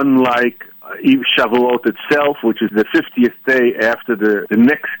 unlike Shavuot itself, which is the 50th day after the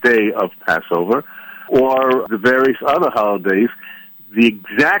next day of Passover, or the various other holidays, the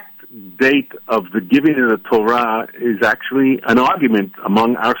exact date of the giving of the Torah is actually an argument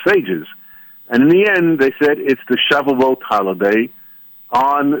among our sages. And in the end, they said it's the Shavuot holiday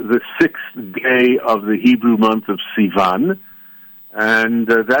on the 6th day of the Hebrew month of Sivan, and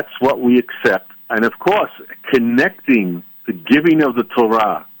that's what we accept. And of course, connecting the giving of the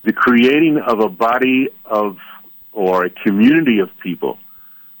Torah, the creating of a body of, or a community of people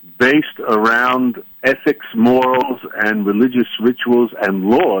based around ethics, morals, and religious rituals and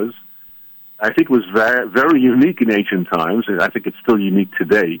laws, I think was very, very unique in ancient times, and I think it's still unique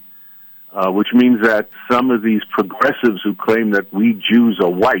today, which means that some of these progressives who claim that we Jews are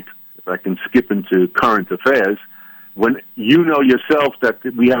white, if I can skip into current affairs, when you know yourself that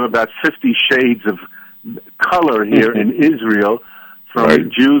we have about 50 shades of color here in Israel, from right.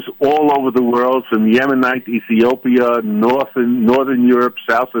 Jews all over the world, from Yemenite, Ethiopia, Northern Europe,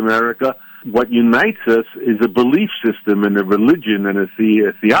 South America. What unites us is a belief system and a religion and a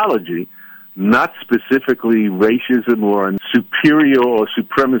theology, not specifically racism or a superior or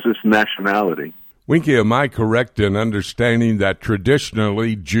supremacist nationality. Winky, am I correct in understanding that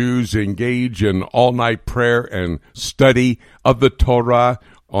traditionally Jews engage in all-night prayer and study of the Torah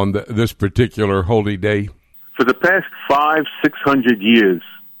on this particular holy day? For the past 500-600 years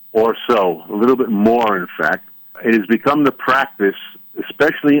or so, a little bit more in fact, it has become the practice,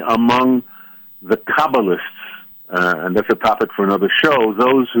 especially among the Kabbalists, and that's a topic for another show,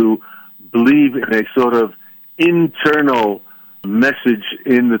 those who believe in a sort of internal message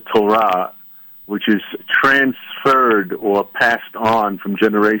in the Torah which is transferred or passed on from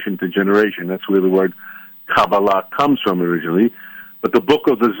generation to generation. That's where the word Kabbalah comes from originally. But the book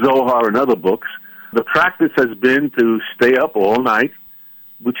of the Zohar and other books, the practice has been to stay up all night,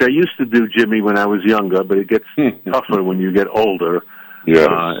 which I used to do, Jimmy, when I was younger, but it gets tougher when you get older. Yes.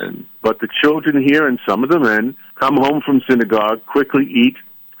 But the children here and some of the men come home from synagogue, quickly eat,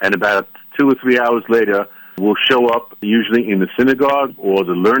 and about 2 or 3 hours later will show up usually in the synagogue or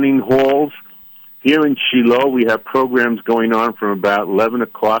the learning halls. Here in Shiloh, we have programs going on from about 11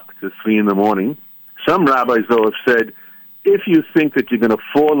 o'clock to 3 in the morning. Some rabbis, though, have said, if you think that you're going to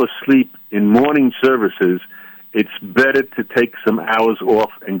fall asleep in morning services, it's better to take some hours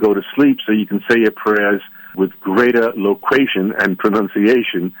off and go to sleep so you can say your prayers with greater loquation and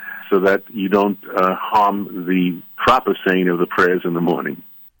pronunciation so that you don't harm the proper saying of the prayers in the morning.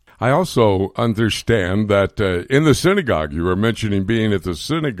 I also understand that in the synagogue, you were mentioning being at the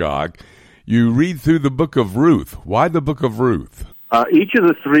synagogue, you read through the book of Ruth. Why the book of Ruth? Each of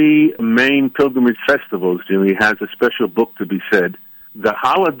the three main pilgrimage festivals, Jimmy, has a special book to be said. The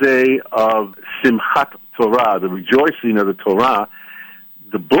holiday of Simchat Torah, the rejoicing of the Torah,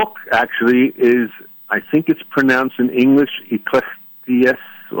 the book actually is, I think it's pronounced in English, Ecclesiastes.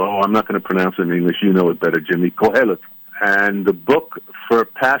 Oh, I'm not going to pronounce it in English. You know it better, Jimmy. Kohelet. And the book for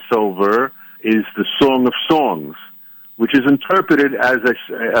Passover is the Song of Songs, which is interpreted as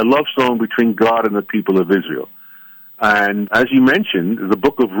a love song between God and the people of Israel. And as you mentioned, the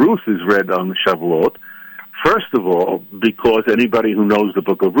book of Ruth is read on Shavuot. First of all, because anybody who knows the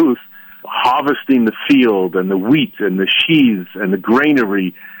book of Ruth, harvesting the field and the wheat and the sheaves and the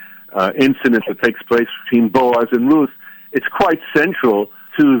granary incident that takes place between Boaz and Ruth, it's quite central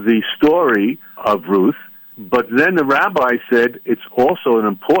to the story of Ruth. But then the rabbi said it's also an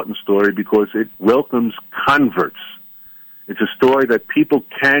important story because it welcomes converts. It's a story that people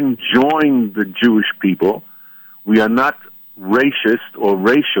can join the Jewish people. We are not racist or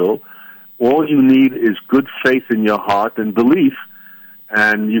racial. All you need is good faith in your heart and belief,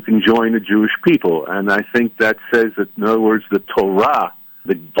 and you can join the Jewish people. And I think that says that, in other words, the Torah,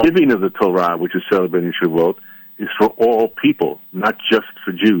 the giving of the Torah, which is celebrated in Shavuot, is for all people, not just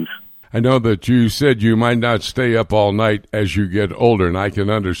for Jews. I know that you said you might not stay up all night as you get older, and I can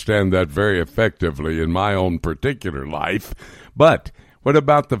understand that very effectively in my own particular life. But what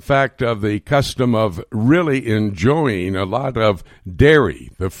about the fact of the custom of really enjoying a lot of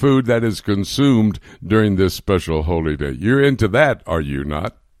dairy, the food that is consumed during this special holy day? You're into that, are you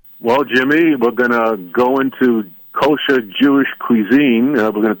not? Well, Jimmy, we're going to go into kosher Jewish cuisine.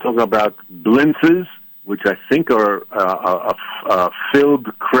 We're going to talk about blintzes, which I think are filled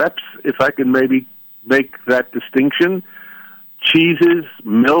crepes, if I can maybe make that distinction. Cheeses,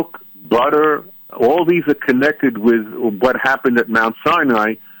 milk, butter, all these are connected with what happened at Mount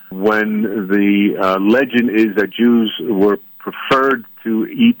Sinai when the legend is that Jews were preferred to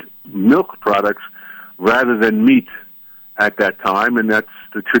eat milk products rather than meat at that time, and that's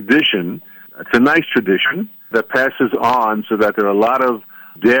the tradition. It's a nice tradition that passes on so that there are a lot of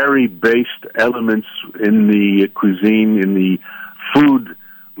dairy-based elements in the cuisine, in the food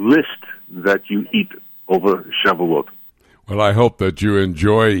list that you eat over Shavuot. Well, I hope that you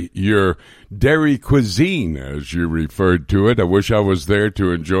enjoy your dairy cuisine, as you referred to it. I wish I was there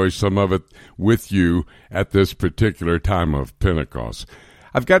to enjoy some of it with you at this particular time of Pentecost.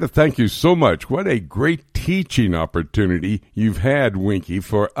 I've got to thank you so much. What a great teaching opportunity you've had, Winky,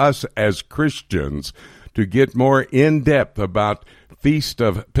 for us as Christians to get more in-depth about Feast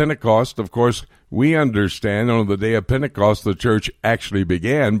of Pentecost. Of course, we understand on the day of Pentecost the church actually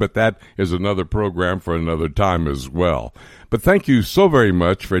began, but that is another program for another time as well. But thank you so very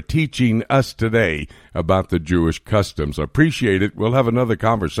much for teaching us today about the Jewish customs. I appreciate it. We'll have another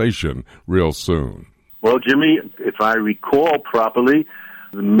conversation real soon. Well, Jimmy, if I recall properly,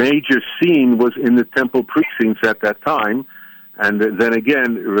 the major scene was in the temple precincts at that time. And then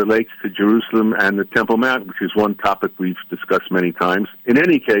again, it relates to Jerusalem and the Temple Mount, which is one topic we've discussed many times. In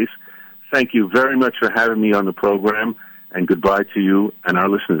any case, thank you very much for having me on the program, and goodbye to you and our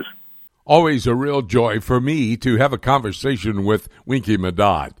listeners. Always a real joy for me to have a conversation with Winky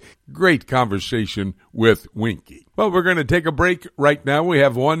Medad. Great conversation with Winky. Well, we're going to take a break right now. We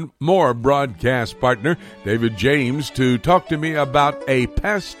have one more broadcast partner, David James, to talk to me about a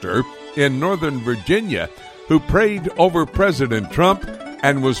pastor in Northern Virginia who prayed over President Trump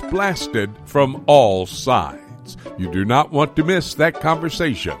and was blasted from all sides. You do not want to miss that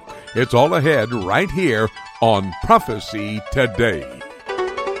conversation. It's all ahead right here on Prophecy Today.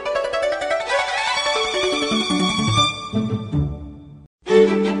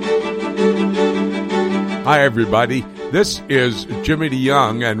 Hi, everybody. This is Jimmy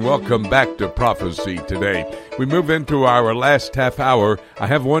DeYoung, and welcome back to Prophecy Today. We move into our last half hour. I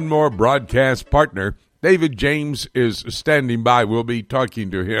have one more broadcast partner. David James is standing by. We'll be talking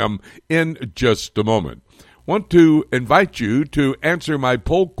to him in just a moment. Want to invite you to answer my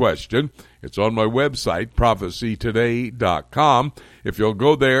poll question. It's on my website, prophecytoday.com. If you'll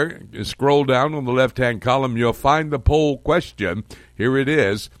go there, scroll down on the left-hand column, you'll find the poll question. Here it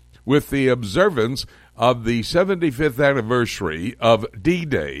is. With the observance of the 75th anniversary of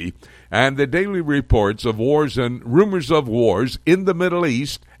D-Day and the daily reports of wars and rumors of wars in the Middle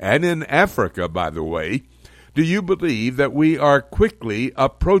East and in Africa, by the way, do you believe that we are quickly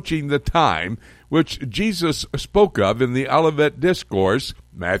approaching the time which Jesus spoke of in the Olivet Discourse,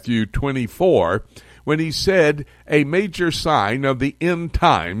 Matthew 24, when he said a major sign of the end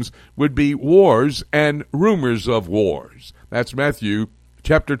times would be wars and rumors of wars. That's Matthew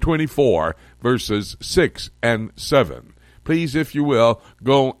chapter 24, verses 6 and 7. Please, if you will,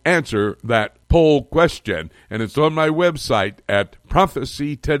 go answer that poll question, and it's on my website at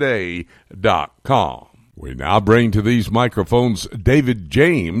prophecytoday.com. We now bring to these microphones David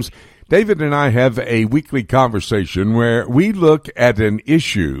James. David and I have a weekly conversation where we look at an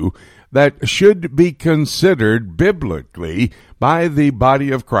issue that should be considered biblically by the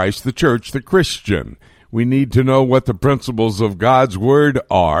body of Christ, the church, the Christian. We need to know what the principles of God's Word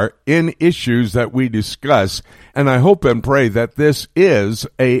are in issues that we discuss, and I hope and pray that this is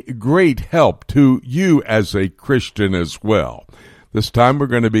a great help to you as a Christian as well. This time we're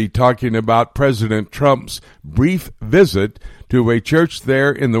going to be talking about President Trump's brief visit to a church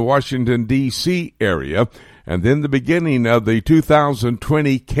there in the Washington, D.C. area, and then the beginning of the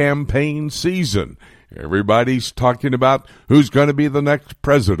 2020 campaign season. Everybody's talking about who's going to be the next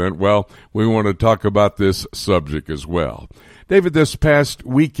president. Well, we want to talk about this subject as well. David, this past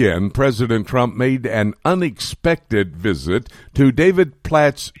weekend, President Trump made an unexpected visit to David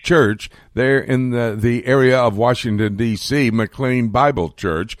Platt's church there in the area of Washington, D.C., McLean Bible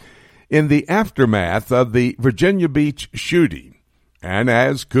Church, in the aftermath of the Virginia Beach shooting. And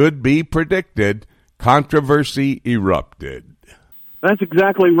as could be predicted, controversy erupted. That's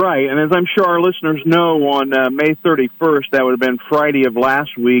exactly right. And as I'm sure our listeners know, on May 31st, that would have been Friday of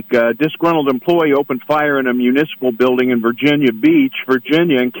last week, a disgruntled employee opened fire in a municipal building in Virginia Beach,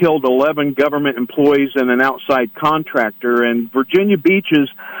 Virginia, and killed 11 government employees and an outside contractor. And Virginia Beach is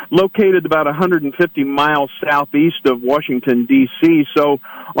located about 150 miles southeast of Washington, D.C. So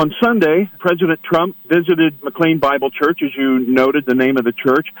on Sunday, President Trump visited McLean Bible Church, as you noted, the name of the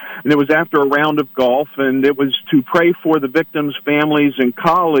church, and it was after a round of golf, and it was to pray for the victims' families and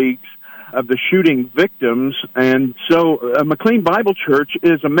colleagues of the shooting victims. And so McLean Bible Church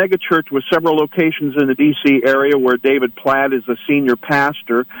is a mega church with several locations in the D.C. area where David Platt is the senior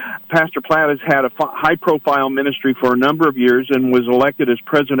pastor. Pastor Platt has had a high-profile ministry for a number of years and was elected as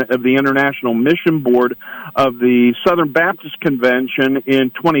president of the International Mission Board of the Southern Baptist Convention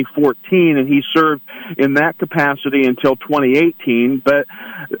in 2014, and he served in that capacity until 2018. But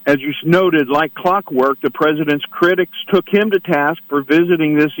as you noted, like clockwork, the president's critics took him to task for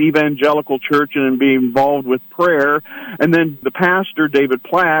visiting this evangelical church and being involved with prayer. And then the pastor, David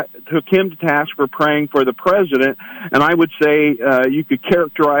Platt, took him to task for praying for the president. And I would say you could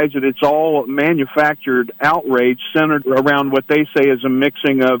characterize it, it's all manufactured outrage centered around what they say is a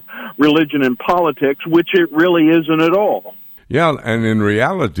mixing of religion and politics, which it really isn't at all. Yeah, and in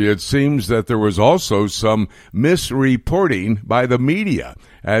reality, it seems that there was also some misreporting by the media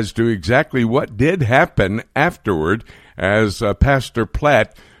as to exactly what did happen afterward, as Pastor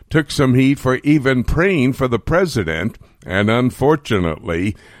Platt took some heat for even praying for the president, and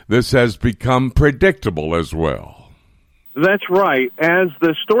unfortunately, this has become predictable as well. That's right. As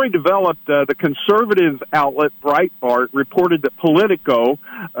the story developed, the conservative outlet Breitbart reported that Politico,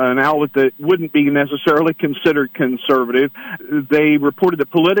 an outlet that wouldn't be necessarily considered conservative, they reported that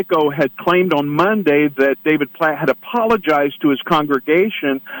Politico had claimed on Monday that David Platt had apologized to his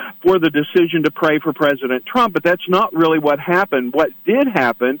congregation for the decision to pray for President Trump, but that's not really what happened. What did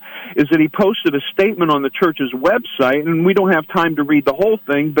happen is that he posted a statement on the church's website, and we don't have time to read the whole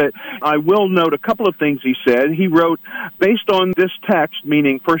thing, but I will note a couple of things he said. He wrote, based on this text,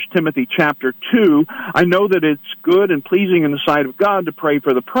 meaning 1 Timothy chapter 2, I know that it's good and pleasing in the sight of God to pray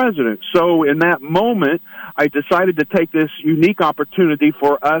for the president. So in that moment, I decided to take this unique opportunity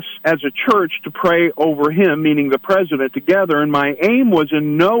for us as a church to pray over him, meaning the president, together. And my aim was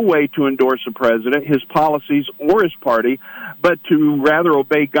in no way to endorse the president, his policies, or his party, but to rather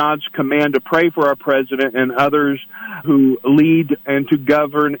obey God's command to pray for our president and others who lead and to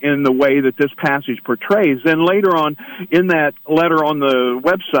govern in the way that this passage portrays. Then later on, in that letter on the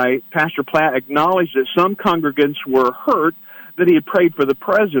website, Pastor Platt acknowledged that some congregants were hurt that he had prayed for the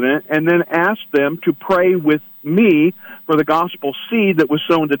president, and then asked them to pray with me for the gospel seed that was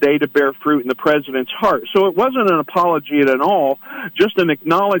sown today to bear fruit in the president's heart. So it wasn't an apology at all, just an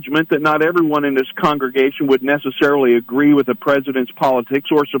acknowledgement that not everyone in this congregation would necessarily agree with the president's politics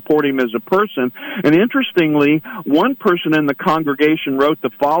or support him as a person. And interestingly, one person in the congregation wrote the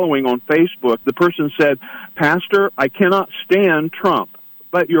following on Facebook. The person said, "Pastor, I cannot stand Trump,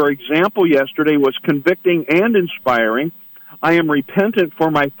 but your example yesterday was convicting and inspiring. I am repentant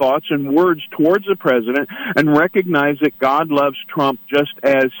for my thoughts and words towards the president and recognize that God loves Trump just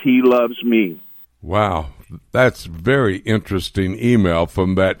as he loves me." Wow. That's very interesting email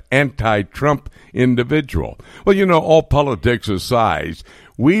from that anti-Trump individual. Well, you know, all politics aside,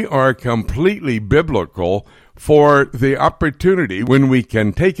 we are completely biblical for the opportunity, when we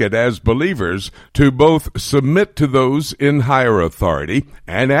can take it as believers, to both submit to those in higher authority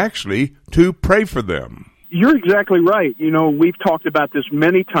and actually to pray for them. You're exactly right. You know, we've talked about this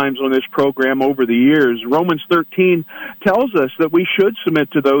many times on this program over the years. Romans 13 tells us that we should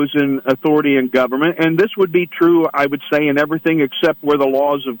submit to those in authority in government, and this would be true, I would say, in everything except where the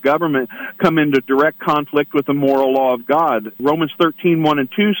laws of government come into direct conflict with the moral law of God. Romans 13, 1 and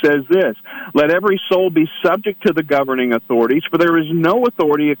 2 says this, "Let every soul be subject to the governing authorities, for there is no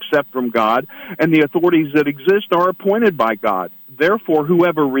authority except from God, and the authorities that exist are appointed by God. Therefore,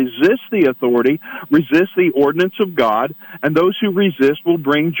 whoever resists the authority resists the ordinance of God, and those who resist will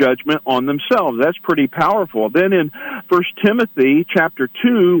bring judgment on themselves." That's pretty powerful. Then in 1 Timothy chapter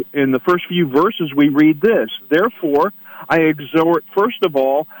 2, in the first few verses, we read this, "Therefore, I exhort, first of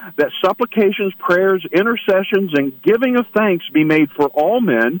all, that supplications, prayers, intercessions, and giving of thanks be made for all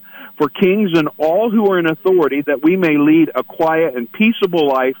men, for kings and all who are in authority, that we may lead a quiet and peaceable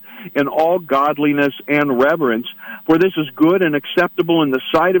life in all godliness and reverence. For this is good and acceptable in the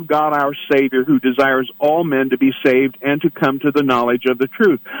sight of God our Savior, who desires all men to be saved and to come to the knowledge of the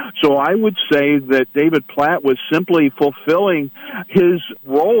truth." So I would say that David Platt was simply fulfilling his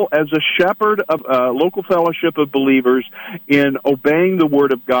role as a shepherd of a local fellowship of believers in obeying the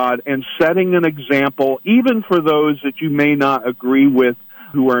Word of God and setting an example, even for those that you may not agree with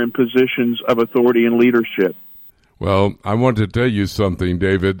who are in positions of authority and leadership. Well, I want to tell you something,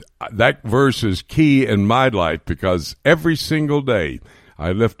 David. That verse is key in my life because every single day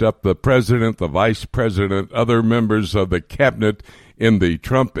I lift up the president, the vice president, other members of the cabinet in the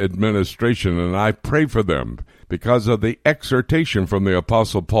Trump administration, and I pray for them because of the exhortation from the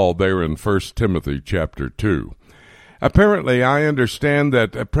Apostle Paul there in 1 Timothy chapter 2. Apparently, I understand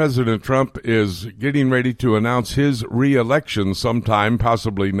that President Trump is getting ready to announce his re-election sometime,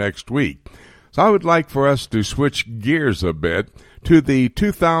 possibly next week. So I would like for us to switch gears a bit to the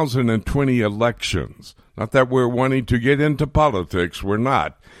 2020 elections. Not that we're wanting to get into politics, we're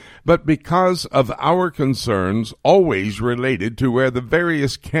not. But because of our concerns always related to where the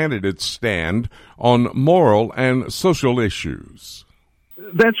various candidates stand on moral and social issues.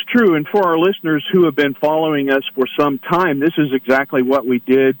 That's true, and for our listeners who have been following us for some time, this is exactly what we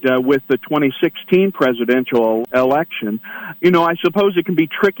did with the 2016 presidential election. You know, I suppose it can be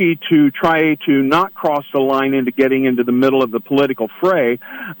tricky to try to not cross the line into getting into the middle of the political fray,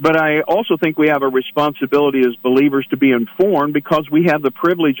 but I also think we have a responsibility as believers to be informed because we have the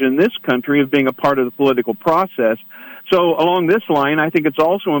privilege in this country of being a part of the political process. So along this line, I think it's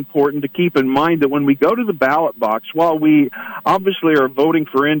also important to keep in mind that when we go to the ballot box, while we obviously are voting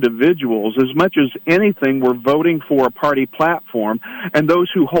for individuals, as much as anything, we're voting for a party platform, and those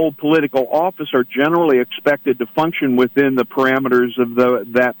who hold political office are generally expected to function within the parameters of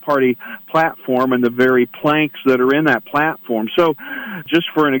that party platform and the very planks that are in that platform. So just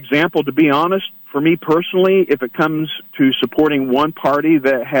for an example, to be honest, for me personally, if it comes to supporting one party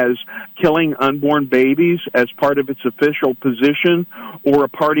that has killing unborn babies as part of its official position, or a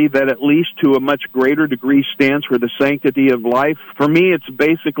party that at least to a much greater degree stands for the sanctity of life, for me it's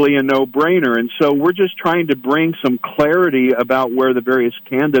basically a no-brainer. And so we're just trying to bring some clarity about where the various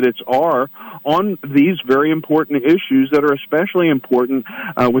candidates are on these very important issues that are especially important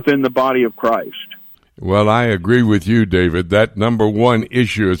within the body of Christ. Well, I agree with you, David. That number one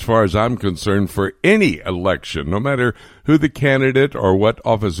issue, as far as I'm concerned, for any election, no matter who the candidate or what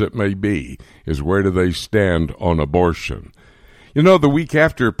office it may be, is where do they stand on abortion. You know, the week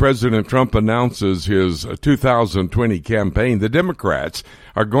after President Trump announces his 2020 campaign, the Democrats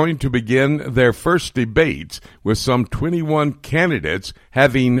are going to begin their first debates with some 21 candidates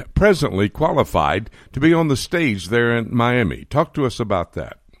having presently qualified to be on the stage there in Miami. Talk to us about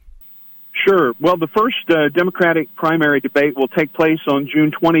that. Sure. Well, the first Democratic primary debate will take place on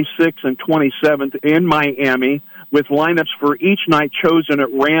June 26th and 27th in Miami, with lineups for each night chosen at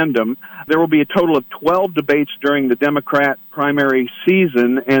random. There will be a total of 12 debates during the Democrat primary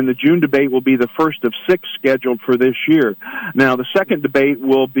season, and the June debate will be the first of 6 scheduled for this year. Now, the second debate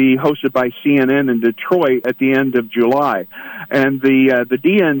will be hosted by CNN in Detroit at the end of July. And the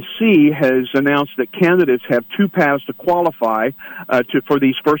DNC has announced that candidates have 2 paths to qualify for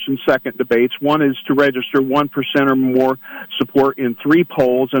these first and second debates. One is to register 1% or more support in 3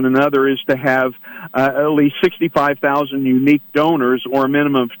 polls, and another is to have at least 65,000 unique donors, or a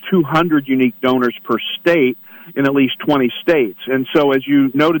minimum of 200 unique donors per state in at least 20 states. And so, as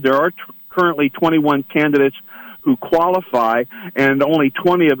you noted, there are currently 21 candidates who qualify, and only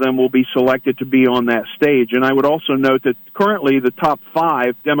 20 of them will be selected to be on that stage. And I would also note that currently the top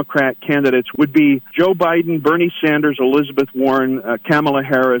 5 Democrat candidates would be Joe Biden, Bernie Sanders, Elizabeth Warren, Kamala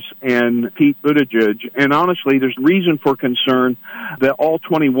Harris, and Pete Buttigieg. And honestly, there's reason for concern that all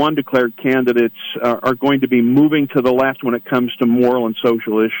 21 declared candidates are going to be moving to the left when it comes to moral and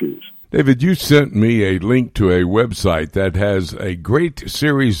social issues. David, you sent me a link to a website that has a great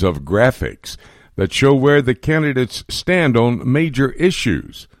series of graphics that show where the candidates stand on major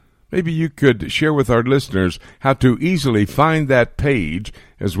issues. Maybe you could share with our listeners how to easily find that page,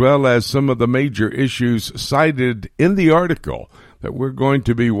 as well as some of the major issues cited in the article that we're going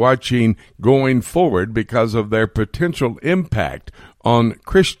to be watching going forward because of their potential impact on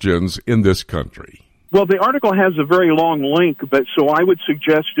Christians in this country. Well, the article has a very long link, but so I would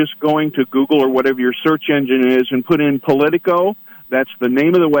suggest just going to Google or whatever your search engine is and put in Politico. That's the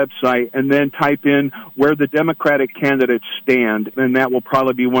name of the website, and then type in where the Democratic candidates stand, and that will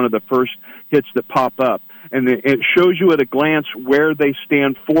probably be one of the first hits that pop up. And it shows you at a glance where they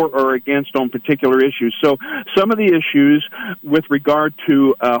stand for or against on particular issues. So some of the issues with regard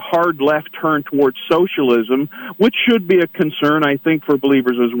to a hard left turn towards socialism, which should be a concern, I think, for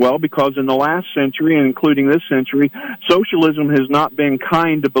believers as well, because in the last century, and including this century, socialism has not been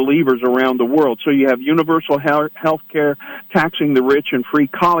kind to believers around the world. So you have universal health care, taxing the rich, and free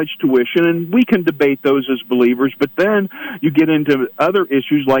college tuition, and we can debate those as believers. But then you get into other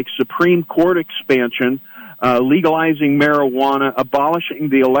issues like Supreme Court expansion, legalizing marijuana, abolishing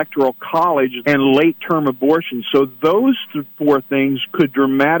the Electoral College, and late-term abortion. So those 4 things could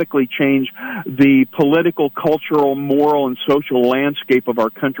dramatically change the political, cultural, moral, and social landscape of our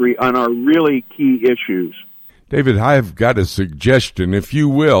country on our really key issues. David, I've got a suggestion. If you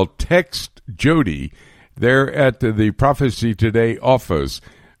will, text Jody there at the Prophecy Today office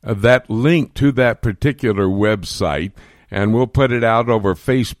that link to that particular website, and we'll put it out over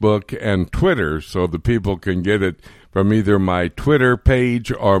Facebook and Twitter so the people can get it from either my Twitter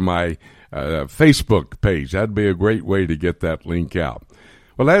page or my Facebook page. That'd be a great way to get that link out.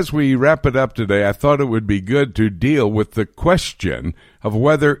 Well, as we wrap it up today, I thought it would be good to deal with the question of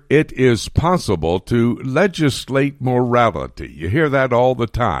whether it is possible to legislate morality. You hear that all the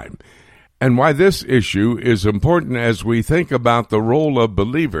time. And why this issue is important as we think about the role of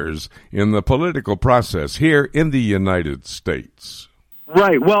believers in the political process here in the United States.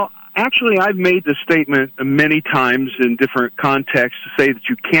 Right. Well, actually, I've made the statement many times in different contexts to say that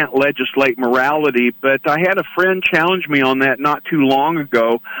you can't legislate morality, but I had a friend challenge me on that not too long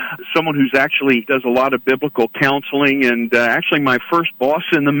ago, someone who's actually does a lot of biblical counseling and actually my first boss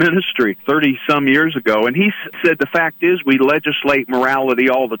in the ministry 30-some years ago, and he said the fact is we legislate morality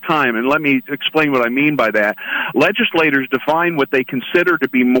all the time, and let me explain what I mean by that. Legislators define what they consider to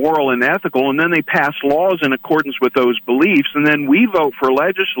be moral and ethical, and then they pass laws in accordance with those beliefs, and then we vote for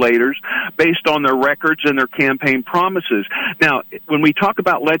legislators based on their records and their campaign promises. Now, when we talk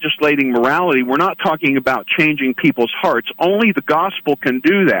about legislating morality, we're not talking about changing people's hearts. Only the gospel can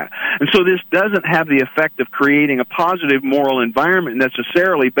do that. And so this doesn't have the effect of creating a positive moral environment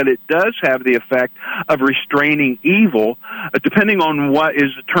necessarily, but it does have the effect of restraining evil, depending on what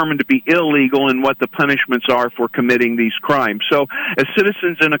is determined to be illegal and what the punishments are for committing these crimes. So as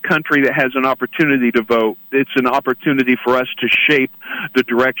citizens in a country that has an opportunity to vote, it's an opportunity for us to shape the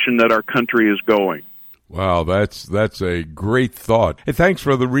direction that our country is going. Wow, that's a great thought. Hey, thanks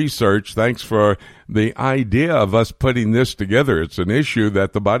for the research. Thanks for the idea of us putting this together. It's an issue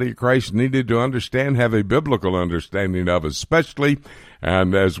that the body of Christ needed to understand, have a biblical understanding of, especially.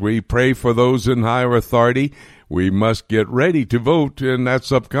 And as we pray for those in higher authority, we must get ready to vote, and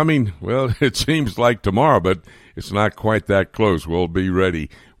that's upcoming. Well, it seems like tomorrow, but it's not quite that close. We'll be ready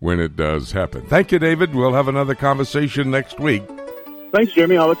when it does happen. Thank you, David. We'll have another conversation next week. Thanks,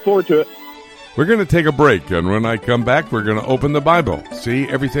 Jimmy. I look forward to it. We're going to take a break, and when I come back, we're going to open the Bible. See,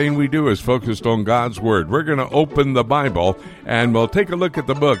 everything we do is focused on God's Word. We're going to open the Bible, and we'll take a look at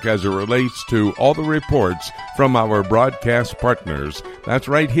the book as it relates to all the reports from our broadcast partners. That's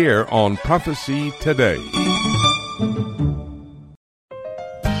right here on Prophecy Today.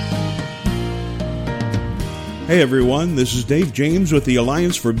 Hey everyone, this is Dave James with the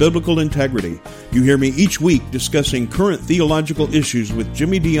Alliance for Biblical Integrity. You hear me each week discussing current theological issues with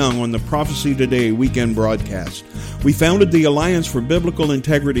Jimmy DeYoung on the Prophecy Today weekend broadcast. We founded the Alliance for Biblical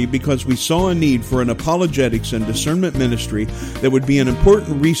Integrity because we saw a need for an apologetics and discernment ministry that would be an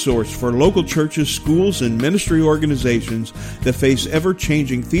important resource for local churches, schools, and ministry organizations that face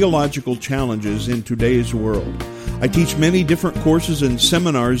ever-changing theological challenges in today's world. I teach many different courses and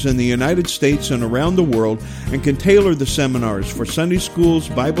seminars in the United States and around the world, and can tailor the seminars for Sunday schools,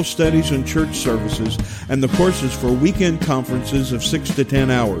 Bible studies, and church services, and the courses for weekend conferences of 6 to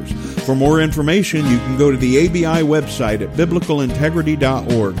 10 hours. For more information, you can go to the ABI website at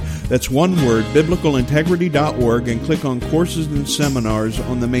biblicalintegrity.org. That's one word, biblicalintegrity.org, and click on Courses and Seminars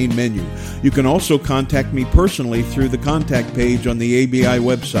on the main menu. You can also contact me personally through the contact page on the ABI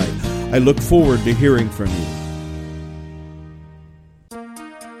website. I look forward to hearing from you.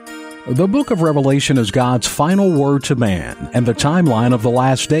 The book of Revelation is God's final word to man and the timeline of the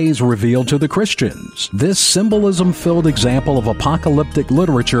last days revealed to the Christians. This symbolism-filled example of apocalyptic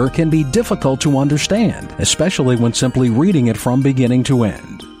literature can be difficult to understand, especially when simply reading it from beginning to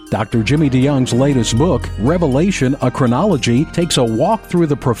end. Dr. Jimmy DeYoung's latest book, Revelation, A Chronology, takes a walk through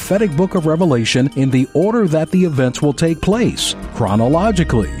the prophetic book of Revelation in the order that the events will take place,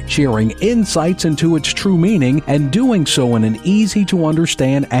 chronologically, sharing insights into its true meaning and doing so in an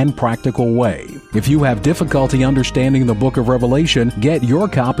easy-to-understand and practical way. If you have difficulty understanding the book of Revelation, get your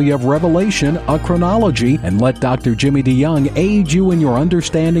copy of Revelation, A Chronology, and let Dr. Jimmy DeYoung aid you in your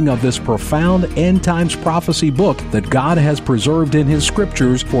understanding of this profound end-times prophecy book that God has preserved in His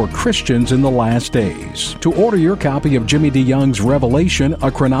Scriptures for Christians in the last days. To order your copy of Jimmy DeYoung's Revelation,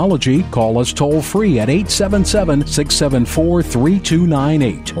 A Chronology, call us toll-free at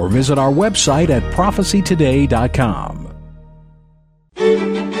 877-674-3298 or visit our website at prophecytoday.com.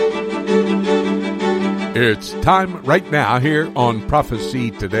 It's time right now here on Prophecy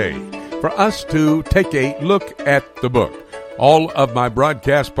Today for us to take a look at the book. All of my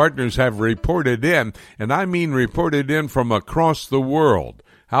broadcast partners have reported in, and I mean reported in from across the world.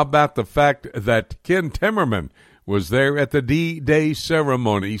 How about the fact that Ken Timmerman was there at the D-Day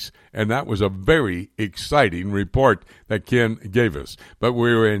ceremonies, and that was a very exciting report that Ken gave us. But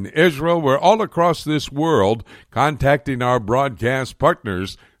we're in Israel, we're all across this world contacting our broadcast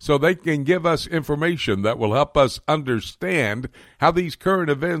partners so they can give us information that will help us understand how these current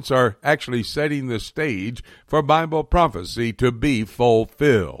events are actually setting the stage for Bible prophecy to be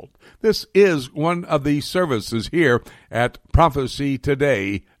fulfilled. This is one of the services here at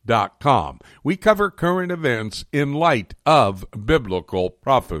prophecytoday.com. We cover current events in light of biblical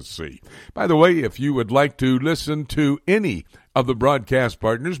prophecy. By the way, if you would like to listen to any of the broadcast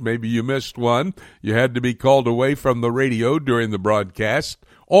partners, maybe you missed one, you had to be called away from the radio during the broadcast,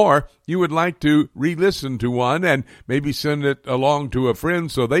 or you would like to re-listen to one and maybe send it along to a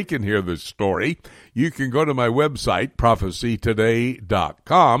friend so they can hear the story, you can go to my website,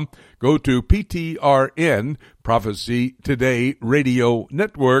 prophecytoday.com, go to PTRN, Prophecy Today Radio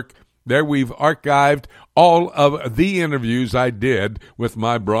Network. There we've archived all of the interviews I did with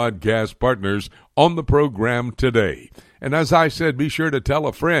my broadcast partners on the program today. And as I said, be sure to tell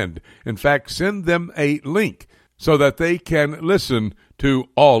a friend. In fact, send them a link so that they can listen to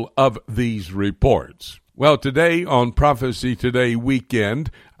all of these reports. Well, today on Prophecy Today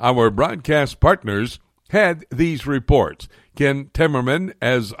weekend, our broadcast partners had these reports. Ken Timmerman,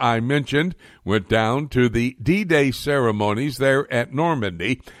 as I mentioned, went down to the D-Day ceremonies there at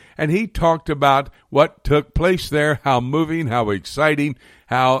Normandy, and he talked about what took place there, how moving, how exciting,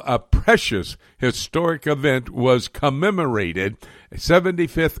 how a precious historic event was commemorated,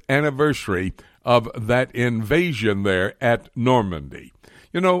 75th anniversary of that invasion there at Normandy.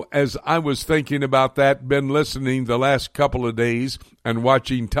 You know, as I was thinking about that, been listening the last couple of days and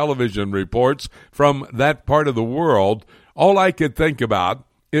watching television reports from that part of the world, all I could think about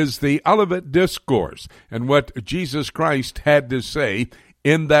is the Olivet Discourse and what Jesus Christ had to say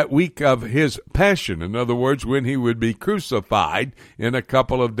in that week of his passion. In other words, when he would be crucified in a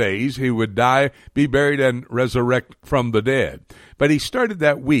couple of days, he would die, be buried, and resurrect from the dead. But he started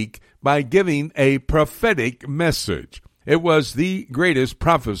that week by giving a prophetic message. It was the greatest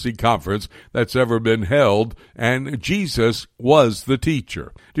prophecy conference that's ever been held, and Jesus was the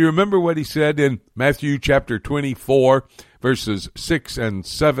teacher. Do you remember what he said in Matthew chapter 24, verses 6 and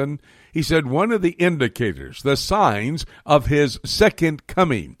 7? He said, one of the indicators, the signs of his second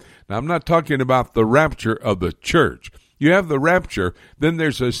coming. Now, I'm not talking about the rapture of the church. You have the rapture, then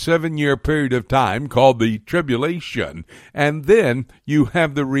there's a 7-year period of time called the tribulation, and then you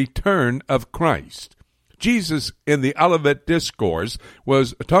have the return of Christ. Jesus, in the Olivet Discourse,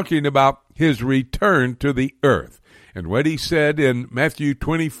 was talking about his return to the earth. And what he said in Matthew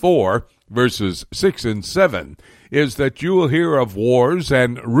 24, verses 6 and 7, is that you will hear of wars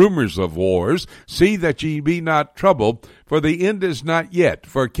and rumors of wars. See that ye be not troubled, for the end is not yet.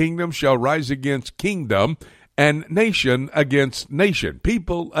 For kingdom shall rise against kingdom, and nation against nation,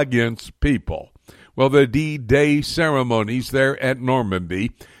 people against people. Well, the D-Day ceremonies there at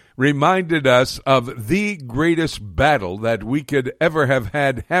Normandy reminded us of the greatest battle that we could ever have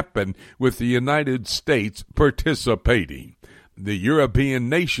had happen with the United States participating. The European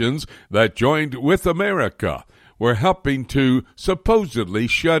nations that joined with America were helping to supposedly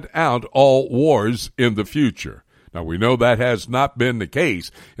shut out all wars in the future. Now, we know that has not been the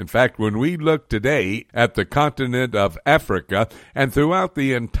case. In fact, when we look today at the continent of Africa and throughout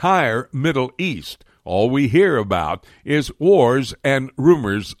the entire Middle East, all we hear about is wars and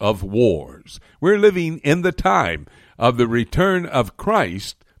rumors of wars. We're living in the time of the return of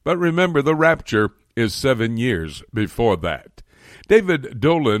Christ, but remember, the rapture is 7 years before that. David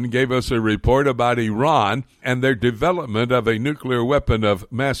Dolan gave us a report about Iran and their development of a nuclear weapon of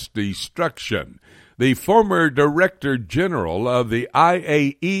mass destruction. The former Director General of the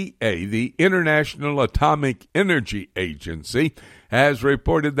IAEA, the International Atomic Energy Agency, has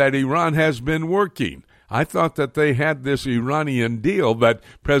reported that Iran has been working. I thought that they had this Iranian deal that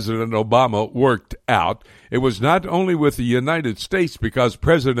President Obama worked out. It was not only with the United States because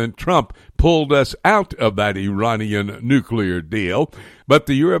President Trump pulled us out of that Iranian nuclear deal, but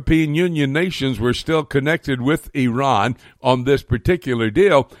the European Union nations were still connected with Iran on this particular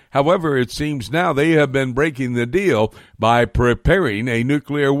deal. However, it seems now they have been breaking the deal by preparing a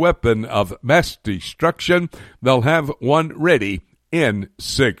nuclear weapon of mass destruction. They'll have one ready in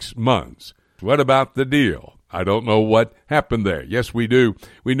 6 months. What about the deal? I don't know what happened there. Yes, we do.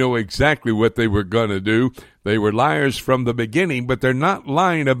 We know exactly what they were going to do. They were liars from the beginning, but they're not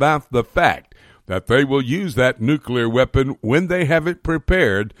lying about the fact that they will use that nuclear weapon when they have it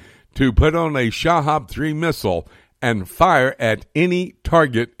prepared to put on a Shahab 3 missile and fire at any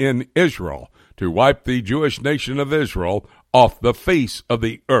target in Israel to wipe the Jewish nation of Israel off the face of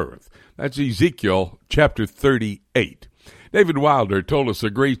the earth. That's Ezekiel chapter 38. David Wilder told us a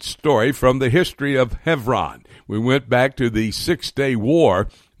great story from the history of Hebron. We went back to the 6-Day War.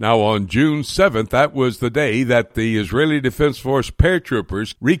 Now, on June 7th, that was the day that the Israeli Defense Force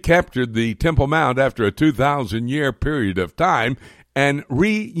paratroopers recaptured the Temple Mount after a 2,000-year period of time and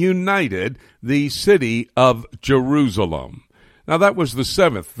reunited the city of Jerusalem. Now, that was the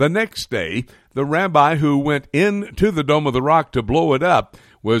 7th. The next day, the rabbi who went into the Dome of the Rock to blow it up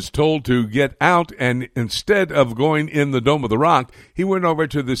was told to get out, and instead of going in the Dome of the Rock, he went over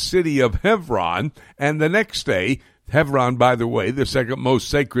to the city of Hebron, and the next day, Hebron, by the way, the second most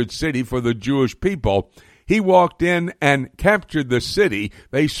sacred city for the Jewish people, he walked in and captured the city.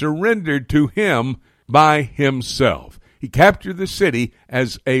 They surrendered to him by himself. He captured the city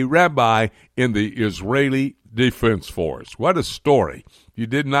as a rabbi in the Israeli Defense Force. What a story. If you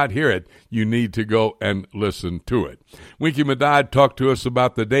did not hear it, you need to go and listen to it. Winky Madad talked to us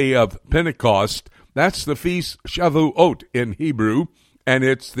about the day of Pentecost. That's the feast Shavuot in Hebrew, and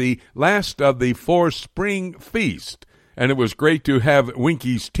it's the last of the 4 spring feasts. And it was great to have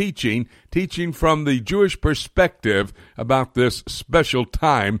Winky's teaching from the Jewish perspective about this special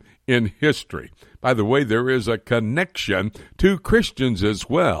time in history. By the way, there is a connection to Christians as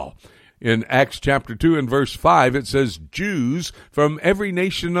well. In Acts chapter 2 and verse 5, it says, Jews from every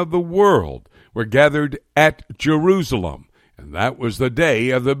nation of the world were gathered at Jerusalem. And that was the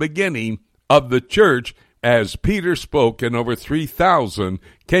day of the beginning of the church as Peter spoke, and over 3,000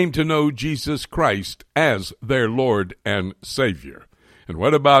 came to know Jesus Christ as their Lord and Savior. And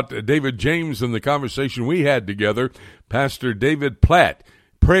what about David James and the conversation we had together? Pastor David Platt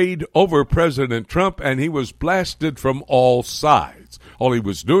prayed over President Trump, and he was blasted from all sides. All he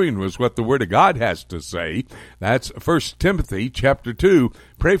was doing was what the Word of God has to say. That's 1 Timothy chapter 2.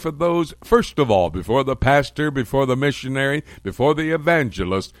 Pray for those, first of all, before the pastor, before the missionary, before the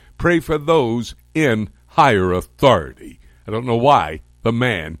evangelist. Pray for those in higher authority. I don't know why the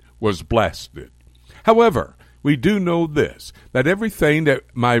man was blasted. However, we do know this, that everything that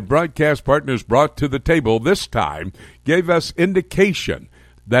my broadcast partners brought to the table this time gave us indication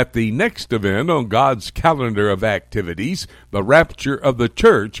that the next event on God's calendar of activities, the rapture of the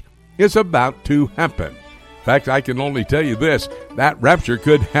church, is about to happen. In fact, I can only tell you this, that rapture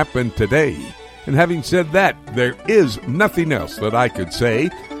could happen today. And having said that, there is nothing else that I could say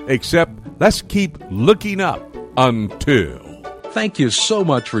except let's keep looking up until. Thank you so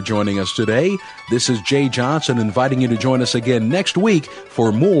much for joining us today. This is Jay Johnson inviting you to join us again next week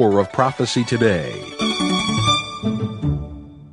for more of Prophecy Today.